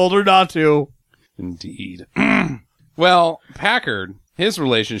Madonna told her not to. Indeed. Well, Packard, his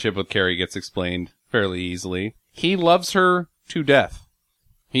relationship with Carrie gets explained fairly easily. He loves her to death.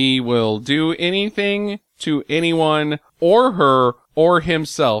 He will do anything to anyone or her or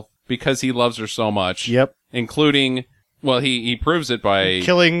himself because he loves her so much. Yep. Including, well, he proves it by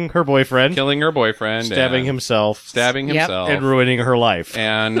Killing her boyfriend. killing her boyfriend. Stabbing and himself. Stabbing Yep. himself. And ruining her life.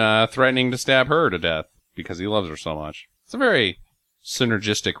 and threatening to stab her to death because he loves her so much. It's a very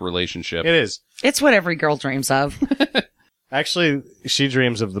synergistic relationship. It is. It's what every girl dreams of. Actually, she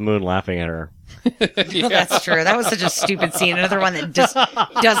dreams of the moon laughing at her. Well, that's true. That was such a stupid scene. Another one that just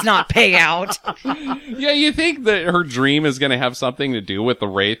does not pay out. Yeah, you think that her dream is going to have something to do with the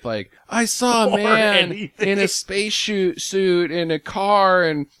Wraith? Like, I saw a Or man anything. in a space suit in a car,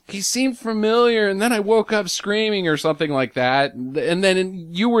 and he seemed familiar, and then I woke up screaming or something like that, and then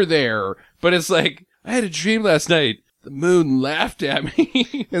you were there. But it's like, I had a dream last night. The moon laughed at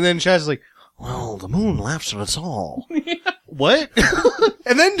me. And then Chad's like, well, the moon laughs at us all. What?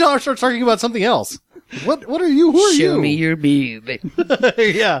 And then Dar starts talking about something else. What are you? Who are you? Show me your boob.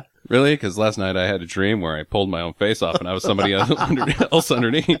 Yeah. Really? Because last night I had a dream where I pulled my own face off and I was somebody else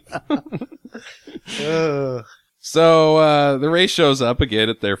underneath. So the Wraith shows up again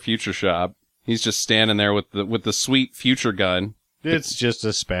at their future shop. He's just standing there with the sweet future gun. It's just a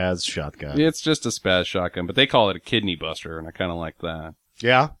spaz shotgun. It's just a spaz shotgun, but they call it a kidney buster, and I kind of like that.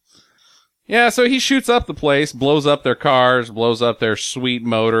 Yeah. Yeah, so he shoots up the place, blows up their cars, blows up their sweet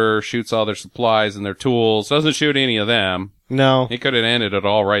motor, shoots all their supplies and their tools, doesn't shoot any of them. No. He could have ended it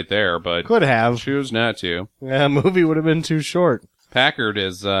all right there, but Could have. choose not to. Yeah, movie would have been too short. Packard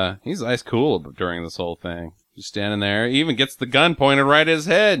is, he's ice cool during this whole thing. Just standing there. He even gets the gun pointed right at his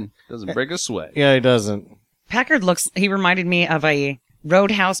head. Doesn't break a sweat. Yeah, he doesn't. Packard he reminded me of a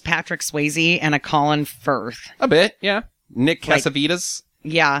Roadhouse Patrick Swayze and a Colin Firth. A bit, yeah. Nick Like- Cassavetes.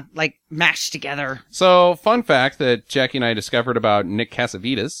 Yeah, like mashed together. So, fun fact that Jackie and I discovered about Nick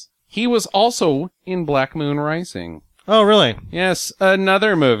Cassavetes. He was also in Black Moon Rising. Oh, really? Yes,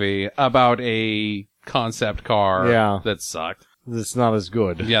 another movie about a concept car Yeah. that sucked. It's not as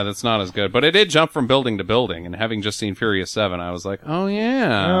good. Yeah, that's not as good. But it did jump from building to building, and having just seen Furious 7, I was like, oh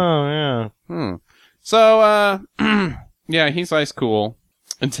yeah. Oh, yeah. So, yeah, he's ice cool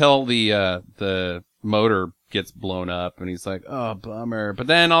until the motor gets blown up, and he's like, oh, bummer. But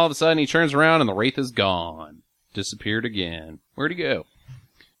then all of a sudden he turns around and the Wraith is gone. Disappeared again. Where'd he go?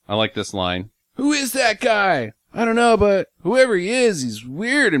 I like this line. Who is that guy? I don't know, but whoever he is, he's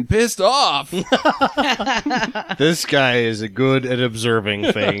weird and pissed off. This guy is good at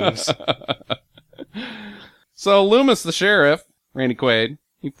observing things. So Loomis, the sheriff, Randy Quaid,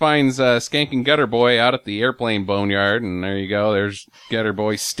 he finds Skanking Gutter Boy out at the airplane boneyard, and there you go. There's Gutter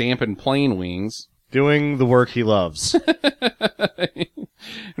Boy stamping plane wings. Doing the work he loves. And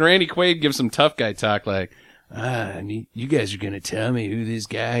Randy Quaid gives some tough guy talk like, you guys are going to tell me who this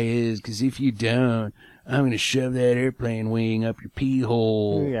guy is, because if you don't, I'm going to shove that airplane wing up your pee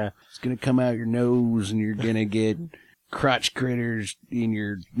hole. Yeah. It's going to come out your nose, and you're going to get crotch critters in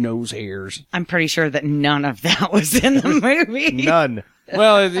your nose hairs. I'm pretty sure that none of that was in the movie. None.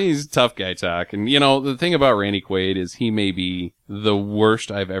 Well, he's tough guy talk. And, the thing about Randy Quaid is he may be the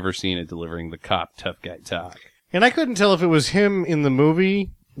worst I've ever seen at delivering the cop tough guy talk. And I couldn't tell if it was him in the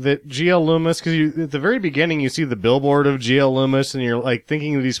movie that G.L. Loomis, because at the very beginning you see the billboard of G.L. Loomis and you're like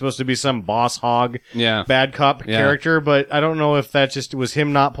thinking that he's supposed to be some boss hog, Yeah. bad cop Yeah. character, but I don't know if that just was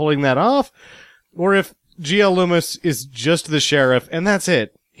him not pulling that off or if G.L. Loomis is just the sheriff, and that's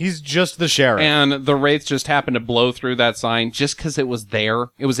it. He's just the sheriff. And the Wraith just happened to blow through that sign just because it was there.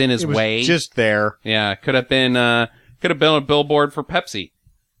 It was in his it was way. just there. Yeah, could have been a billboard for Pepsi.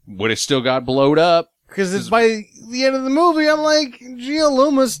 Would have still got blowed up. Because it's by the end of the movie, I'm like, G.L.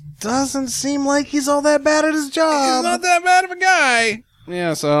 Loomis doesn't seem like he's all that bad at his job. He's not that bad of a guy.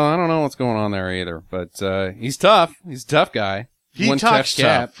 Yeah, so I don't know what's going on there either. But he's tough. He's a tough guy. He One talks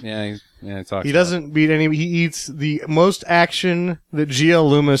cap. tough. Yeah, he talks He tough. doesn't beat any. He eats the most action that G.L.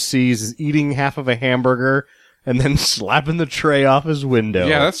 Loomis sees is eating half of a hamburger and then slapping the tray off his window.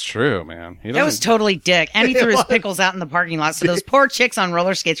 Yeah, that's true, man. He That was doesn't- totally dick. And he It threw his was. pickles out in the parking lot, so those poor chicks on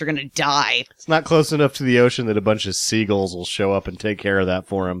roller skates are going to die. It's not close enough to the ocean that a bunch of seagulls will show up and take care of that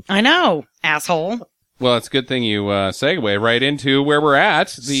for him. I know, asshole. Well, it's a good thing you segue right into where we're at.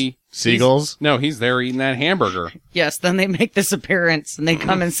 The Seagulls? He's there eating that hamburger. Yes, then they make this appearance and they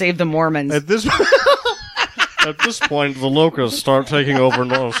come and save the Mormons. At this point, the locusts start taking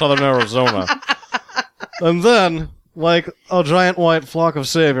over southern Arizona. And then, like a giant white flock of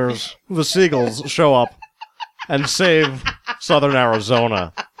saviors, the seagulls show up and save southern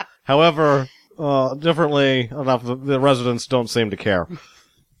Arizona. However, differently enough, the residents don't seem to care.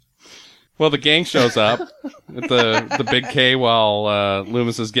 Well, the gang shows up at the big K while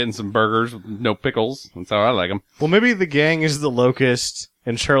Loomis is getting some burgers with no pickles. That's how I like them. Well, maybe the gang is the locust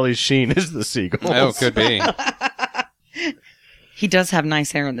and Charlie Sheen is the seagulls. Oh, could be. He does have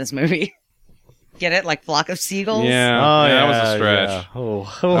nice hair in this movie. Get it? Like flock of seagulls? Yeah, that was a stretch. Yeah.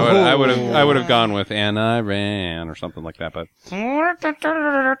 Oh. I would have gone with "And I Ran" or something like that, but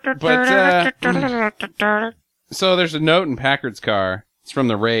so there's a note in Packard's car. It's from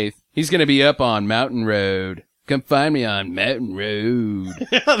the Wraith. He's gonna be up on Mountain Road. Come find me on Mountain Road.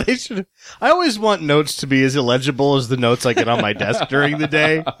 Yeah, they should. I always want notes to be as illegible as the notes I get on my desk during the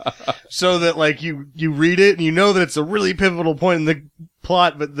day, so that like you read it and you know that it's a really pivotal point in the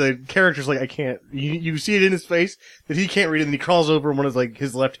plot, but the character's like, I can't. You see it in his face that he can't read it, and he crawls over and one of like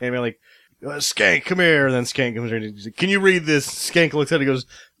his left hand, like, Skank, come here. And then Skank comes in and he's like, can you read this? Skank looks at it and goes,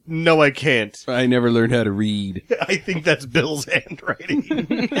 no, I can't. I never learned how to read. I think that's Bill's handwriting.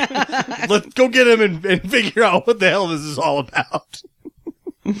 Let's go get him and figure out what the hell this is all about.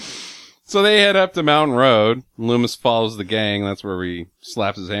 So they head up to Mountain Road. Loomis follows the gang. That's where he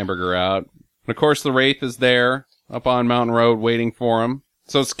slaps his hamburger out. And of course, the Wraith is there up on Mountain Road waiting for him.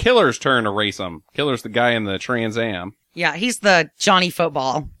 So it's Killer's turn to race him. Killer's the guy in the Trans Am. Yeah, he's the Johnny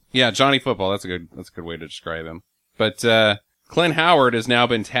Football. Yeah, Johnny Football. That's a good way to describe him. But Clint Howard has now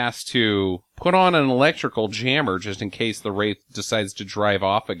been tasked to put on an electrical jammer just in case the Wraith decides to drive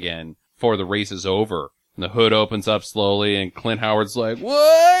off again before the race is over. And the hood opens up slowly, and Clint Howard's like,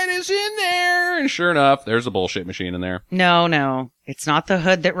 "What is in there?" And sure enough, there's a bullshit machine in there. No. It's not the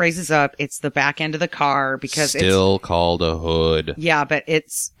hood that raises up. It's the back end of the car because Still called a hood. Yeah, but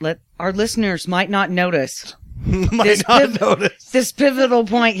our listeners might not notice Might not notice. this pivotal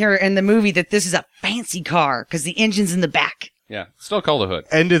point here in the movie that this is a fancy car because the engine's in the back. Yeah, still called a hood.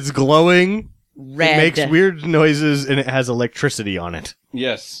 And it's glowing. Red. It makes weird noises, and it has electricity on it.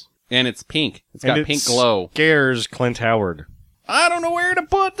 Yes. And it's pink. It's And got it pink glow. Scares Clint Howard. I don't know where to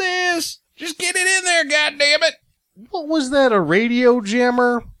put this. Just get it in there, goddammit. What was that? A radio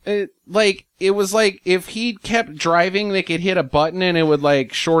jammer? It was like if he kept driving, they could hit a button and it would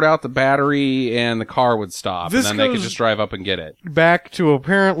like short out the battery and the car would stop. This and then they could goes- just drive up and get it. Back to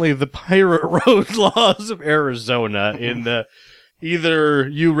apparently the pirate road laws of Arizona in the either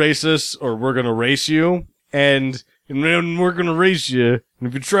you race us or we're gonna race you, and then we're gonna race you. And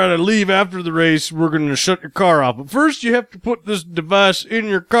if you try to leave after the race, we're gonna shut your car off. But first, you have to put this device in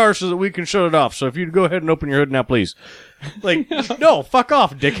your car so that we can shut it off. So if you'd go ahead and open your hood now, please. Like, no, fuck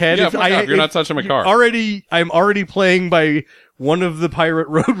off, dickhead. Yeah, If fuck off. You're not touching my car. I'm already playing by one of the pirate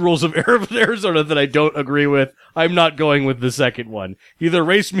road rules of Arizona that I don't agree with. I'm not going with the second one. Either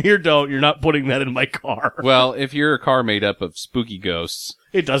race me or don't. You're not putting that in my car. Well, if you're a car made up of spooky ghosts,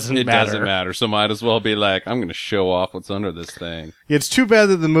 It doesn't it matter. doesn't matter. So might as well be like, I'm going to show off what's under this thing. It's too bad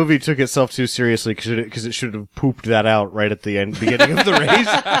that the movie took itself too seriously because it should have pooped that out right at the beginning of the race.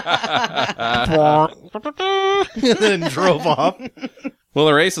 And then drove off. Well,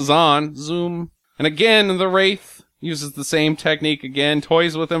 the race is on. Zoom. And again, the Wraith uses the same technique again,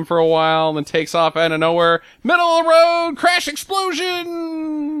 toys with him for a while, then takes off out of nowhere. Middle of the road, crash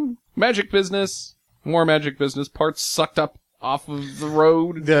explosion! Magic business. More magic business. Parts sucked up off of the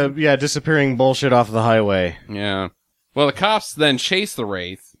road. Disappearing bullshit off the highway. Yeah. Well, the cops then chase the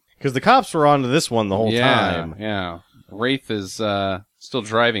Wraith. Because the cops were onto this one the whole time. Yeah. Wraith is still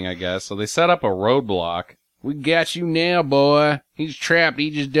driving, I guess. So they set up a roadblock. We got you now, boy. He's trapped. He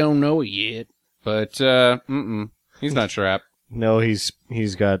just don't know it yet. But, he's not trapped. No, he's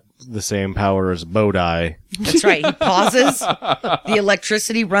got the same power as Bodai. That's right. He pauses. The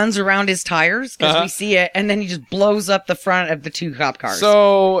electricity runs around his tires because we see it, and then he just blows up the front of the two cop cars.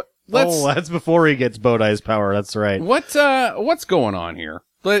 So, That's before he gets Bodai's power. That's right. what's going on here?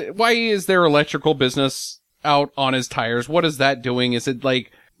 Why is there electrical business out on his tires? What is that doing? Is it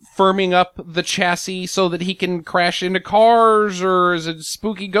like firming up the chassis so that he can crash into cars, or is it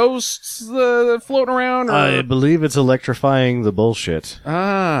spooky ghosts floating around? Or... I believe it's electrifying the bullshit.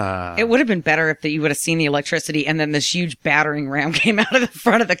 It would have been better if you would have seen the electricity and then this huge battering ram came out of the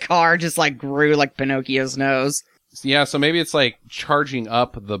front of the car, just like grew like Pinocchio's nose. Yeah, so maybe it's like charging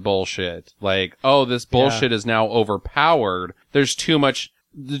up the bullshit. Like, oh, this bullshit is now overpowered. There's too much.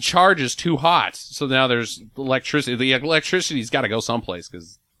 The charge is too hot. So now there's electricity. The electricity's got to go someplace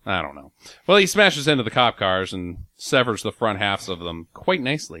because I don't know. Well, he smashes into the cop cars and severs the front halves of them quite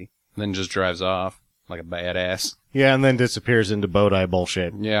nicely. Then just drives off like a badass. Yeah, and then disappears into Bodai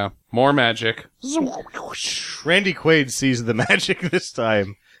bullshit. Yeah, more magic. Randy Quaid sees the magic this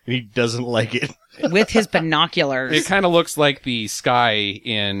time, and he doesn't like it. With his binoculars. It kind of looks like the sky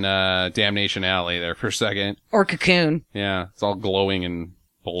in Damnation Alley there for a second. Or Cocoon. Yeah, it's all glowing and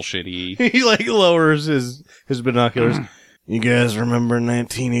bullshitty. He like lowers his binoculars. You guys remember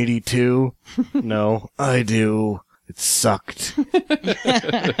 1982? No, I do. It sucked.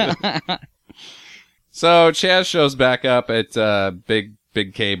 So Chaz shows back up at Big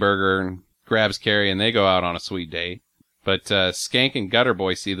K Burger and grabs Carrie, and they go out on a sweet date. But Skank and Gutter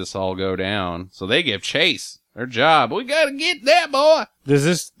Boy see this all go down, so they give chase. Their job. We gotta get that boy.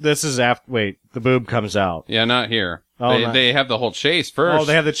 This is after. Wait, the boob comes out. Yeah, not here. Oh, they have the whole chase first. Oh,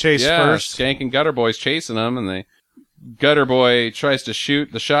 they have the chase first. Skank and Gutter Boy's chasing them, and Gutter Boy tries to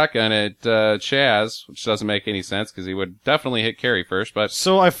shoot the shotgun at Chaz, which doesn't make any sense because he would definitely hit Carrie first. But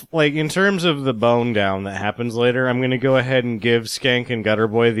so in terms of the bone down that happens later, I'm going to go ahead and give Skank and Gutter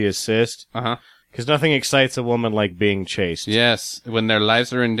Boy the assist. Because nothing excites a woman like being chased. Yes, when their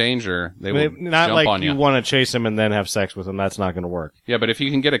lives are in danger, they will not jump like on you. You want to chase them and then have sex with them. That's not going to work. Yeah, but if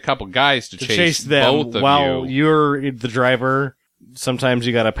you can get a couple guys to chase them both of while you, you're the driver, sometimes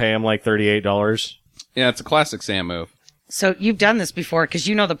you got to pay them like $38. Yeah, it's a classic Sam move. So you've done this before because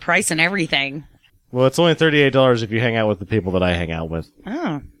you know the price and everything. Well, it's only $38 if you hang out with the people that I hang out with.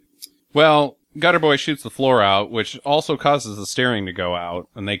 Oh. Well, Gutter Boy shoots the floor out, which also causes the steering to go out,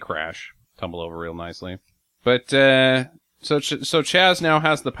 and they crash. Tumble over real nicely. But, so Chaz now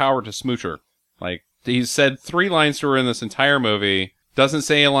has the power to smooch her. Like, he's said 3 lines to her in this entire movie. Doesn't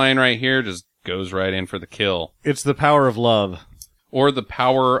say a line right here, just goes right in for the kill. It's the power of love. Or the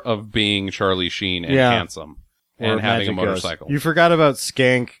power of being Charlie Sheen and handsome. And having a motorcycle. You forgot about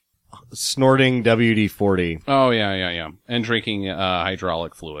Skank snorting WD-40. Oh, yeah. And drinking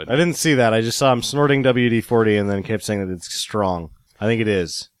hydraulic fluid. I didn't see that. I just saw him snorting WD-40 and then kept saying that it's strong. I think it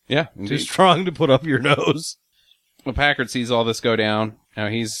is. Yeah, Too indeed. strong to put up your nose. Well, Packard sees all this go down. Now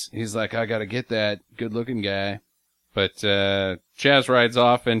he's like, I gotta get that good-looking guy. But Chaz rides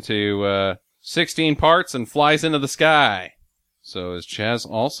off into 16 parts and flies into the sky. So is Chaz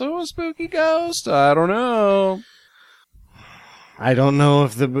also a spooky ghost? I don't know. I don't know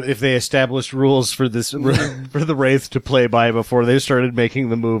if they established rules for this for the Wraith to play by before they started making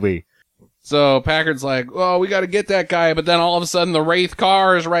the movie. So Packard's like, oh, we gotta get that guy, but then all of a sudden the Wraith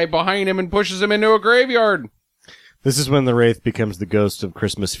car is right behind him and pushes him into a graveyard. This is when the Wraith becomes the ghost of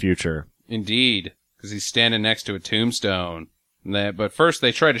Christmas future. Indeed, because he's standing next to a tombstone. But first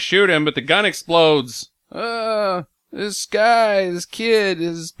they try to shoot him, but the gun explodes. This guy, this kid,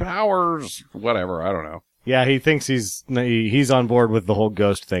 his powers, whatever, I don't know. Yeah, he thinks he's on board with the whole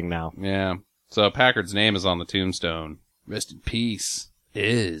ghost thing now. Yeah. So Packard's name is on the tombstone. Rest in peace.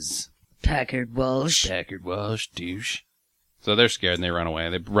 Is Packard Walsh. Packard Walsh, douche. So they're scared and they run away.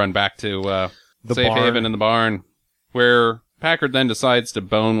 They run back to The Safe barn. Haven in the barn, where Packard then decides to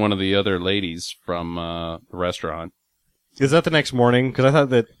bone one of the other ladies from the restaurant. Is that the next morning? Because I thought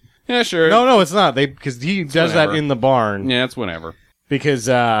that... Yeah, sure. No, it's not. Because he does whenever. that in the barn. Yeah, it's whenever. Because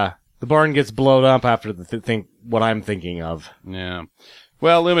the barn gets blown up after what I'm thinking of. Yeah.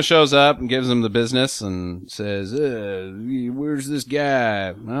 Well, Luma shows up and gives him the business and says, where's this guy?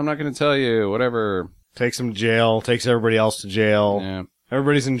 I'm not going to tell you, whatever. Takes him to jail, takes everybody else to jail. Yeah.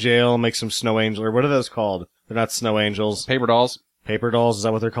 Everybody's in jail, makes some snow angel, or what are those called? They're not snow angels. Paper dolls. Paper dolls, is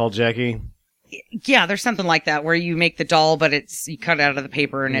that what they're called, Jackie? Yeah, there's something like that where you make the doll, but you cut it out of the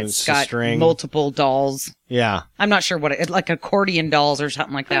paper and it's a got string. multiple dolls. Yeah. I'm not sure what like accordion dolls or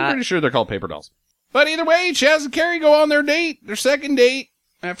something like I'm that. pretty sure they're called paper dolls. But either way, Chaz and Carrie go on their date, their second date.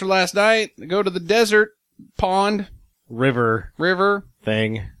 After last night, they go to the desert pond, River river,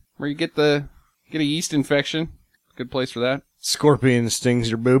 thing. where you get the Get a yeast infection. Good place for that. Scorpion stings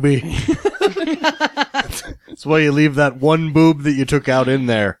your boobie. That's why you leave that one boob that you took out in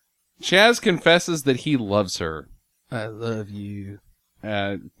there. Chaz confesses that he loves her. I love you.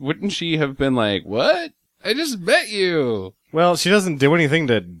 Wouldn't she have been like, what? I just met you. Well, she doesn't do anything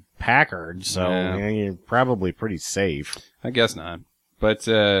to Packard, so Yeah. you're probably pretty safe. I guess not. But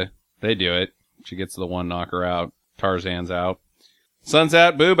they do it. She gets the one knocker out. Tarzan's out. Sun's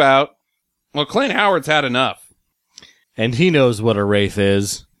out, boob out. Well, Clint Howard's had enough. And he knows what a wraith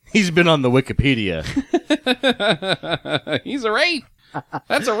is. He's been on the Wikipedia. He's a wraith.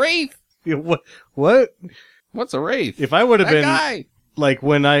 That's a wraith. What? What's a wraith? If I would have That been guy. like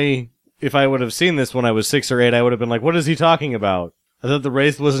if I would have seen this when I was 6 or 8, I would have been like, what is he talking about? I thought the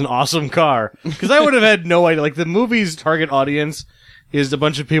Wraith was an awesome car. Because I would have had no idea. Like, the movie's target audience is a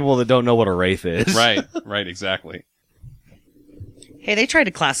bunch of people that don't know what a Wraith is. Right, exactly. Hey, they tried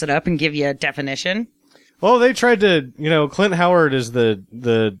to class it up and give you a definition. Well, they tried to, Clint Howard is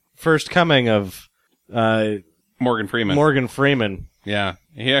the first coming of Morgan Freeman. Morgan Freeman. Yeah.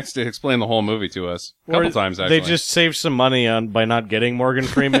 He has to explain the whole movie to us. A couple times, actually. They just saved some money by not getting Morgan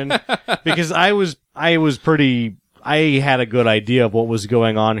Freeman. Because I had a good idea of what was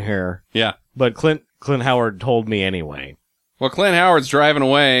going on here. Yeah. But Clint Howard told me anyway. Well, Clint Howard's driving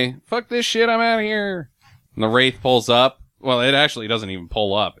away. Fuck this shit, I'm out of here. And the Wraith pulls up. Well, it actually doesn't even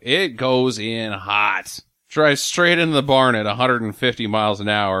pull up. It goes in hot. Drives straight into the barn at 150 miles an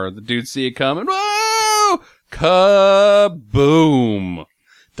hour. The dudes see it coming. Whoa! Kaboom!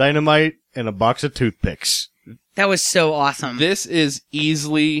 Dynamite and a box of toothpicks. That was so awesome. This is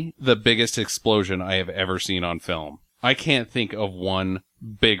easily the biggest explosion I have ever seen on film. I can't think of one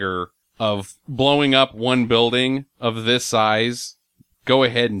bigger of blowing up one building of this size. Go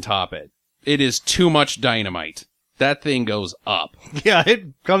ahead and top it. It is too much dynamite. That thing goes up. Yeah, it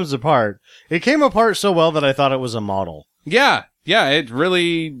comes apart. It came apart so well that I thought it was a model. Yeah, it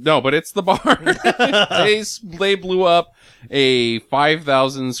really... No, but it's the barn. They blew up a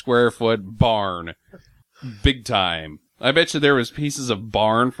 5,000 square foot barn. Big time. I bet you there was pieces of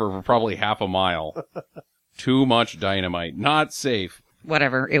barn for probably half a mile. Too much dynamite. Not safe.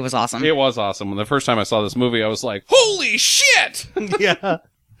 Whatever. It was awesome. It was awesome. When the first time I saw this movie, I was like, holy shit! Yeah.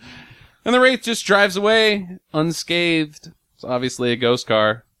 And the Wraith just drives away, unscathed. It's obviously a ghost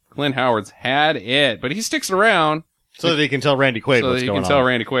car. Clint Howard's had it, but he sticks around. So that he can tell Randy Quaid So what's that you going can on. tell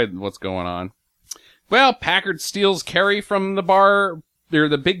Randy Quaid what's going on. Well, Packard steals Carrie from the bar. They're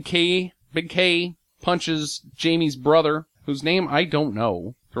the Big K. Big K punches Jamie's brother, whose name I don't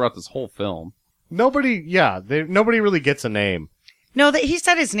know throughout this whole film. Nobody really gets a name. No, he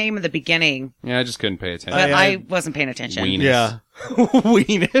said his name in the beginning, Yeah, I just couldn't pay attention. but I- I wasn't paying attention. Weenus. Yeah.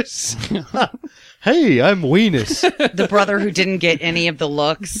 Weenus. Hey, I'm Weenus. The brother who didn't get any of the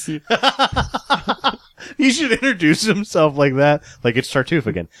looks. He should introduce himself like that, like it's Tartuffe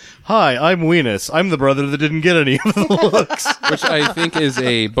again. Hi, I'm Weenus. I'm the brother that didn't get any of the looks. Which I think is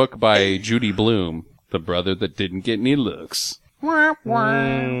a book by Judy Blume, the brother that didn't get any looks.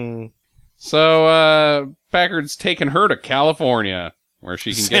 Mm, So, Packard's taking her to California, where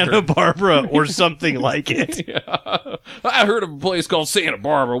she can get Santa her... Barbara or something like it. Yeah. I heard of a place called Santa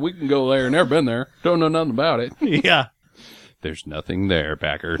Barbara. We can go there. Never been there. Don't know nothing about it. Yeah. There's nothing there,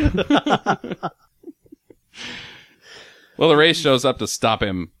 Packard. Well, the Wraith shows up to stop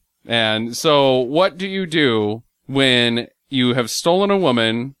him. And so what do you do when you have stolen a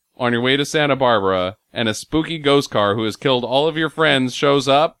woman on your way to Santa Barbara and a spooky ghost car who has killed all of your friends shows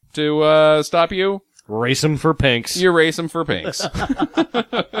up to stop you? Race him for pinks. You race him for pinks. That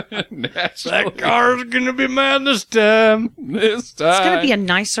car's gonna be mad this time. This time. It's going to be a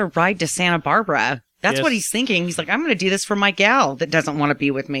nicer ride to Santa Barbara. That's Yes. what he's thinking. He's like, I'm going to do this for my gal that doesn't want to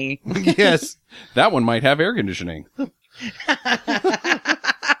be with me. Yes. That one might have air conditioning.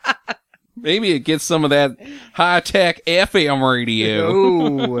 Maybe it gets some of that high-tech FM radio.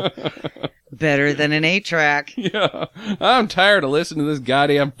 Ooh. Better than an 8-track. Yeah. I'm tired of listening to this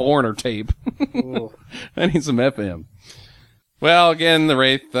goddamn Foreigner tape. I need some FM. Well, again, the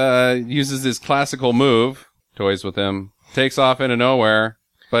Wraith uses his classical move, toys with him, takes off into nowhere.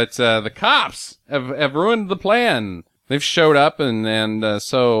 But the cops have ruined the plan. They've showed up, and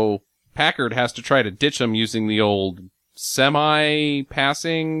so Packard has to try to ditch them using the old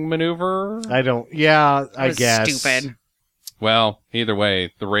semi-passing maneuver. I That was guess. stupid. Well, either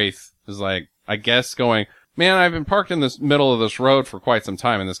way, the Wraith is like, I guess going, man, I've been parked in the middle of this road for quite some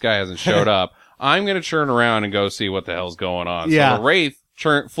time, and this guy hasn't showed up. I'm going to turn around and go see what the hell's going on. Yeah. So the Wraith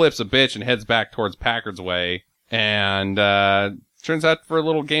flips a bitch and heads back towards Packard's way, and turns out for a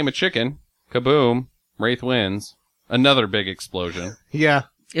little game of chicken. Kaboom. Wraith wins. Another big explosion. Yeah.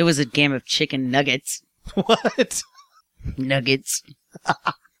 It was a game of chicken nuggets. What? Nuggets.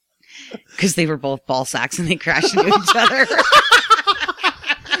 Because they were both ball sacks and they crashed into each other.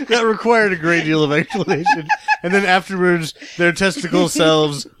 That required a great deal of explanation. And then afterwards, their testicle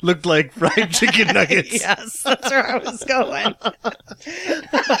selves looked like fried chicken nuggets. Yes, that's where I was going.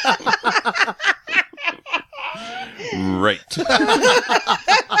 Right.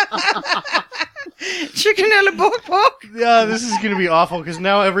 Chicken and a bok bok. Yeah, this is going to be awful because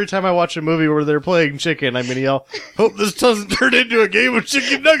now every time I watch a movie where they're playing chicken, I'm going to yell, hope this doesn't turn into a game of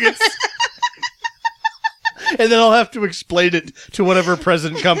chicken nuggets. And then I'll have to explain it to whatever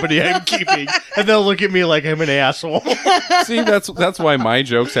present company I'm keeping. And they'll look at me like I'm an asshole. See, that's why my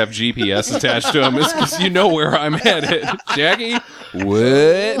jokes have GPS attached to them. Is because you know where I'm headed. Jackie,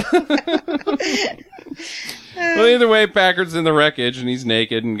 what? Well, either way, Packard's in the wreckage and he's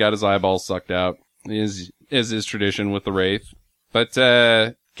naked and got his eyeballs sucked out, as is tradition with the Wraith. But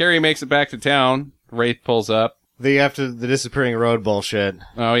Carrie makes it back to town. Wraith pulls up. The disappearing road bullshit.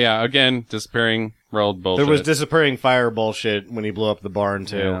 Oh yeah, again, disappearing road bullshit. There was disappearing fire bullshit when he blew up the barn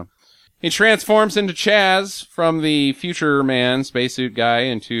too. Yeah. He transforms into Chaz from the future man, spacesuit guy,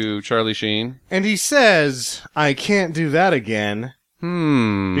 into Charlie Sheen. And he says, I can't do that again.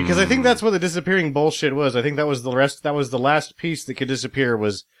 Because I think that's what the disappearing bullshit was. I think that was the rest. That was the last piece that could disappear.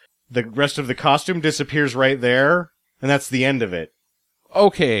 Was the rest of the costume disappears right there, and that's the end of it.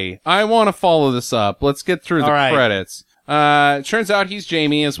 Okay, I want to follow this up. Let's get through the All right. credits. Turns out he's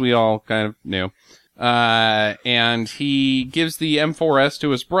Jamie, as we all kind of knew. And he gives the M4S to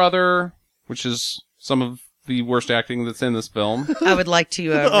his brother, which is some of the worst acting that's in this film. I would like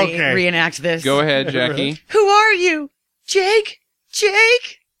to Okay. reenact this. Go ahead, Jackie. Who are you? Jake?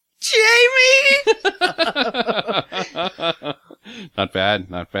 Jake? Jamie? Not bad,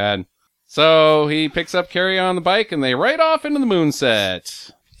 not bad. So he picks up Carrie on the bike and they ride off into the moon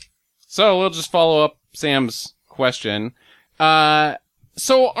set. So we'll just follow up Sam's question.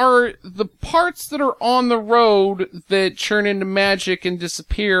 So are the parts that are on the road that turn into magic and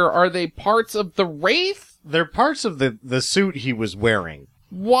disappear, are they parts of the Wraith? They're parts of the suit he was wearing.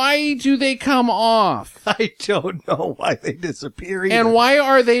 Why do they come off? I don't know why they disappear either. And why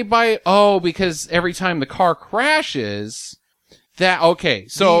are they because every time the car crashes,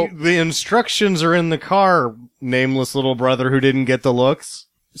 so the instructions are in the car, nameless little brother who didn't get the looks.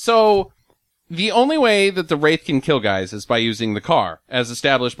 So the only way that the Wraith can kill guys is by using the car, as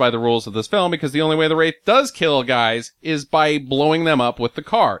established by the rules of this film, because the only way the Wraith does kill guys is by blowing them up with the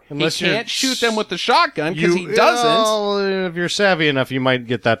car. Unless he you're can't shoot them with the shotgun because he doesn't. Well, if you're savvy enough, you might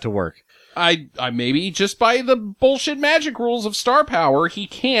get that to work. I maybe just by the bullshit magic rules of star power, he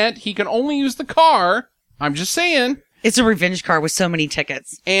can't. He can only use the car. I'm just saying. It's a revenge car with so many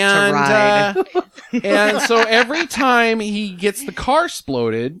tickets And to ride. and so every time he gets the car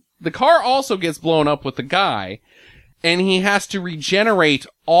exploded, the car also gets blown up with the guy, and he has to regenerate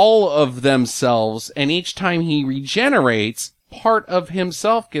all of themselves, and each time he regenerates, part of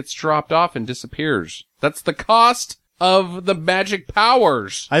himself gets dropped off and disappears. That's the cost of the magic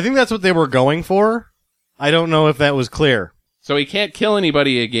powers. I think that's what they were going for. I don't know if that was clear. So he can't kill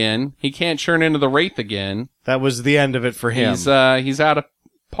anybody again. He can't turn into the Wraith again. That was the end of it for him. He's out of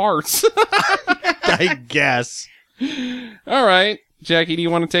parts. I guess. All right. Jackie, do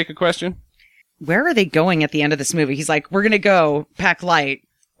you want to take a question? Where are they going at the end of this movie? He's like, we're going to go pack light.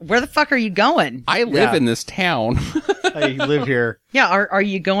 Where the fuck are you going? I live Yeah. in this town. I live here. Yeah, are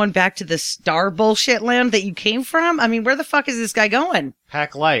you going back to the star bullshit land that you came from? I mean, where the fuck is this guy going?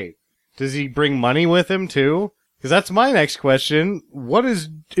 Pack light. Does he bring money with him too? Because that's my next question. What is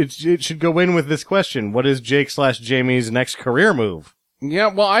it? It should go in with this question. What is Jake/Jamie's next career move? Yeah,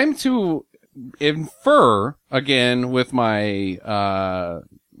 well, I'm to infer, again, with my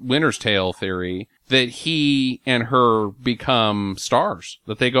Winter's Tale theory, that he and her become stars.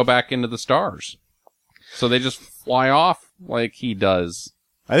 That they go back into the stars. So they just fly off like he does.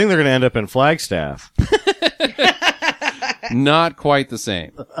 I think they're going to end up in Flagstaff. Not quite the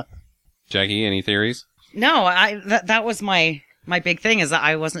same. Jackie, any theories? No, that was my big thing is that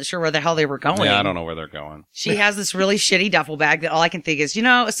I wasn't sure where the hell they were going. Yeah, I don't know where they're going. She has this really shitty duffel bag that all I can think is,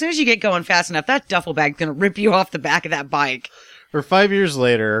 as soon as you get going fast enough, that duffel bag's going to rip you off the back of that bike. Or 5 years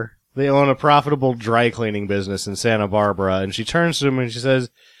later, they own a profitable dry cleaning business in Santa Barbara, and she turns to him and she says,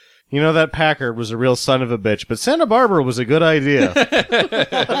 that Packard was a real son of a bitch, but Santa Barbara was a good idea.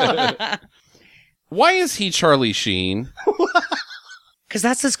 Why is he Charlie Sheen? Because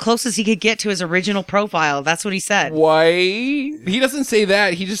that's as close as he could get to his original profile. That's what he said. Why? He doesn't say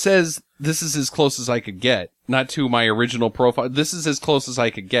that. He just says, this is as close as I could get. Not to my original profile. This is as close as I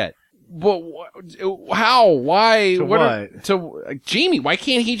could get. But how? Why? To what? To Jamie? Why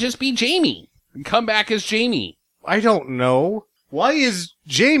can't he just be Jamie? Come back as Jamie. I don't know. Why is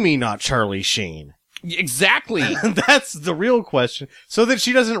Jamie not Charlie Sheen? Exactly. That's the real question. So that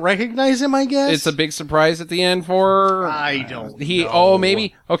she doesn't recognize him, I guess? It's a big surprise at the end for I don't know. Oh,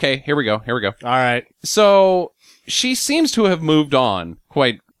 maybe. Okay, here we go. All right. So she seems to have moved on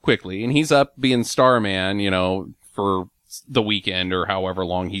quite quickly, and he's up being Starman, for the weekend or however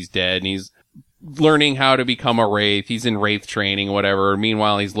long he's dead, and he's learning how to become a Wraith. He's in Wraith training, whatever.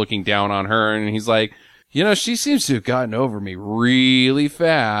 Meanwhile, he's looking down on her, and he's like, she seems to have gotten over me really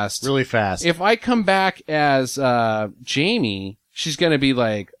fast. Really fast. If I come back as Jamie, she's going to be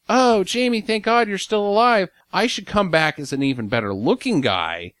like, oh, Jamie, thank God you're still alive. I should come back as an even better looking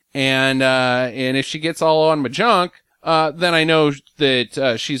guy. And if she gets all on my junk, then I know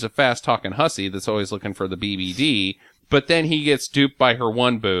that she's a fast talking hussy that's always looking for the BBD. But then he gets duped by her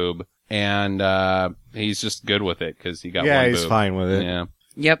one boob, and he's just good with it because he got one boob. Yeah, he's fine with it. Yeah.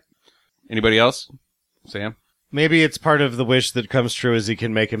 Yep. Anybody else? Sam? Maybe it's part of the wish that comes true as he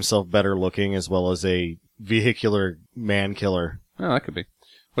can make himself better looking as well as a vehicular man killer. Oh, that could be.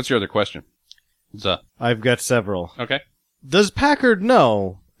 What's your other question? Zuh. I've got several. Okay. Does Packard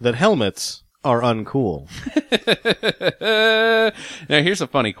know that helmets are uncool? Now, here's a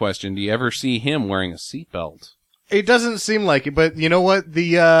funny question. Do you ever see him wearing a seatbelt? It doesn't seem like it, but you know what?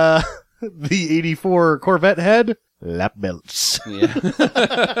 The 84 Corvette head? Lap belts. Yeah.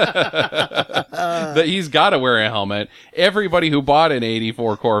 That he's got to wear a helmet. Everybody who bought an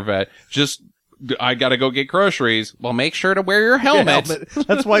 84 Corvette I got to go get groceries. Well, make sure to wear your helmet.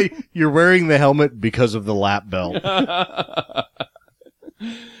 That's why you're wearing the helmet, because of the lap belt.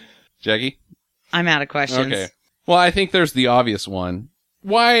 Jackie? I'm out of questions. Okay. Well, I think there's the obvious one.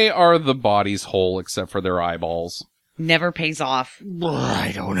 Why are the bodies whole except for their eyeballs? Never pays off.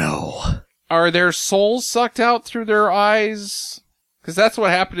 I don't know. Are their souls sucked out through their eyes? Because that's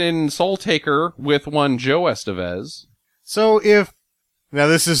what happened in Soul Taker with one Joe Estevez. So now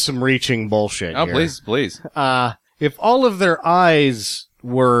this is some reaching bullshit Oh, here. please. If all of their eyes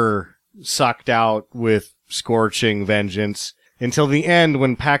were sucked out with scorching vengeance until the end,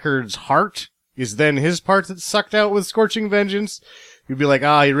 when Packard's heart is then his part that's sucked out with scorching vengeance, you'd be like,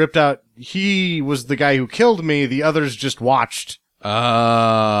 he was the guy who killed me, the others just watched.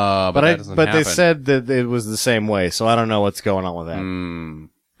 But that doesn't they happen. said that it was the same way, so I don't know what's going on with that.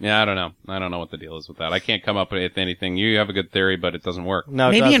 Yeah, I don't know. I don't know what the deal is with that. I can't come up with anything. You have a good theory, but it doesn't work. No,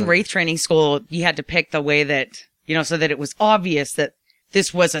 it Maybe in doesn't. Wraith training school, you had to pick the way that, so that it was obvious that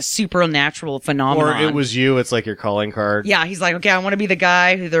this was a supernatural phenomenon. Or it was you, it's like your calling card. Yeah, he's like, okay, I want to be the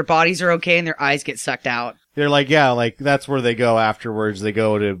guy who their bodies are okay and their eyes get sucked out. They're like, that's where they go afterwards. They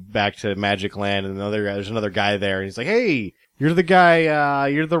go back to Magic Land, and there's another guy there, and he's like, hey, you're the guy,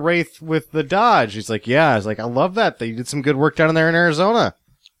 you're the Wraith with the Dodge. He's like, yeah. He's like, I love that. They did some good work down there in Arizona.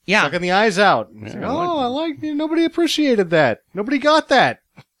 Yeah. Sucking the eyes out. He's like, I like it. Nobody appreciated that. Nobody got that.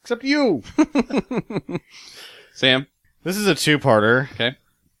 Except you. Sam? This is a two-parter. Okay.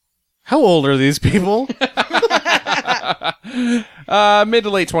 How old are these people? Mid to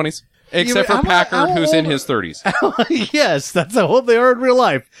late 20s. Except for Packard, who's in his 30s. Yes, that's how old they are in real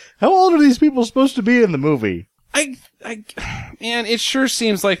life. How old are these people supposed to be in the movie? Man, it sure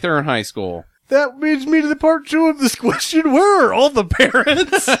seems like they're in high school. That leads me to the part 2 of this question. Where are all the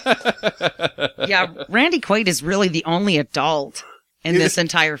parents? Yeah, Randy Quaid is really the only adult in this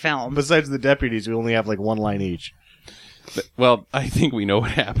entire film. Besides the deputies, who only have like one line each. Well, I think we know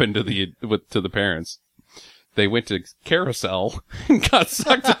what happened to the parents. They went to Carousel and got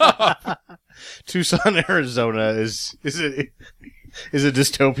sucked up. Tucson, Arizona is a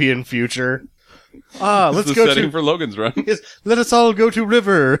dystopian future. Let's the go setting to for Logan's Run. Yes, let us all go to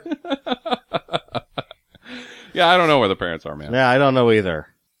river. Yeah, I don't know where the parents are, man. Yeah, I don't know either.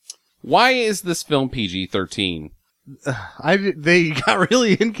 Why is this film PG-13? They got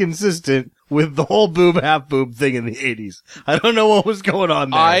really inconsistent with the whole boob half boob thing in the 80s. I don't know what was going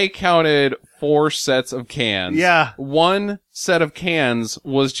on there. I counted 4 sets of cans. Yeah. One set of cans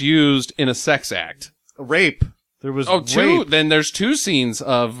was used in a sex act. Rape. There was two? rape. Then there's 2 scenes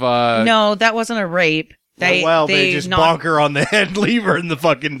of... No, that wasn't a rape. They just knocked- bonk her on the head and leave her in the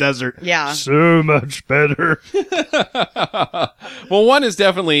fucking desert. Yeah. So much better. Well, one is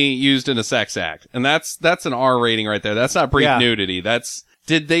definitely used in a sex act, and that's an R rating right there. That's not brief Yeah. nudity.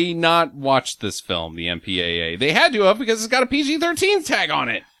 Did they not watch this film, the MPAA? They had to have, because it's got a PG-13 tag on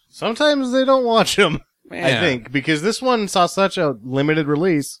it. Sometimes they don't watch them, I Yeah. think, because this one saw such a limited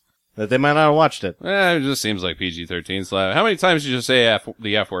release that they might not have watched it. It just seems like PG-13 slap. How many times did you say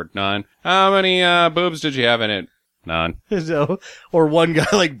the F word? None. How many boobs did you have in it? None. So, or one guy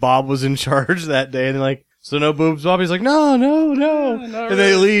like Bob was in charge that day, and they're like, "So no boobs, Bob?" He's like, "No, no, no." And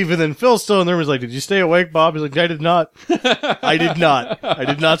they leave, and then Phil's still in there. He's like, "Did you stay awake, Bob?" He's like, "I did not. I did not. I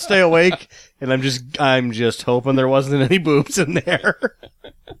did not stay awake." And I'm just hoping there wasn't any boobs in there.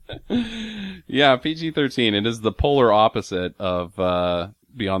 Yeah, PG-13. It is the polar opposite of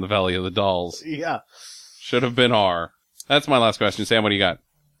Beyond the Valley of the Dolls. Yeah. Should have been R. That's my last question. Sam, what do you got?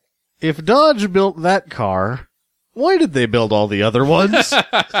 If Dodge built that car, why did they build all the other ones?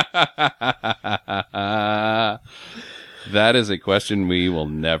 That is a question we will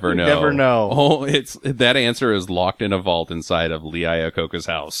never know. Never know. Oh, that answer is locked in a vault inside of Lee Iacocca's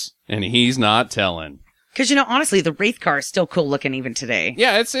house, and he's not telling. Because, honestly, the Wraith car is still cool looking even today.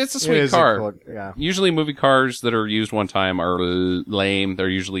 Yeah, it's a sweet It is a car. cool- yeah. Usually movie cars that are used one time are lame. They're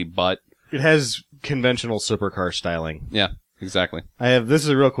usually butt. It has conventional supercar styling. Yeah, exactly. This is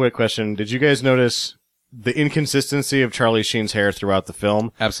a real quick question. Did you guys notice the inconsistency of Charlie Sheen's hair throughout the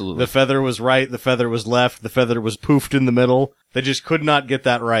film? Absolutely. The feather was right, the feather was left, the feather was poofed in the middle. They just could not get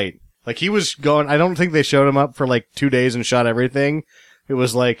that right. Like, he was going, I don't think they showed him up for like 2 days and shot everything. It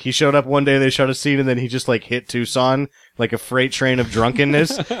was like, he showed up one day, they shot a scene, and then he just like hit Tucson like a freight train of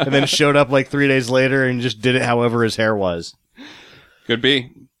drunkenness, and then showed up like 3 days later and just did it however his hair was. Could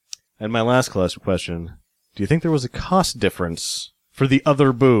be. And my last question, do you think there was a cost difference for the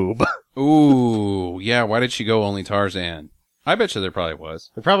other boob? Ooh, yeah, why did she go only Tarzan? I bet you there probably was.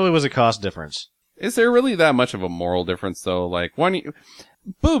 There probably was a cost difference. Is there really that much of a moral difference, though? Like,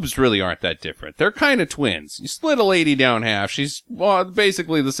 boobs really aren't that different. They're kind of twins. You split a lady down half. She's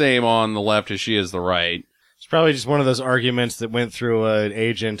basically the same on the left as she is the right. It's probably just one of those arguments that went through an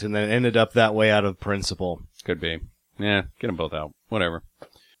agent and then ended up that way out of principle. Could be. Yeah, get them both out. Whatever.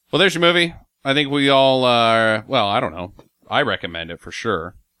 Well, there's your movie. I think we all, I don't know. I recommend it for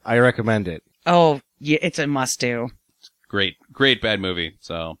sure. I recommend it. Oh, yeah, it's a must-do. Great bad movie.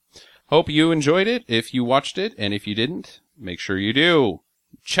 So, hope you enjoyed it. If you watched it, and if you didn't, make sure you do.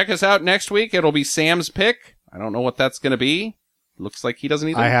 Check us out next week. It'll be Sam's pick. I don't know what that's going to be. Looks like he doesn't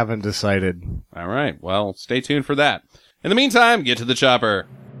either. I haven't decided. All right. Well, stay tuned for that. In the meantime, get to the chopper.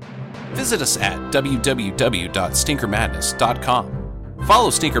 Visit us at www.stinkermadness.com.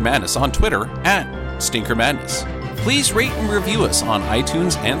 Follow Stinker Madness on Twitter @StinkerMadness. Please rate and review us on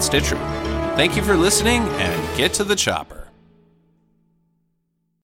iTunes and Stitcher. Thank you for listening, and get to the chopper.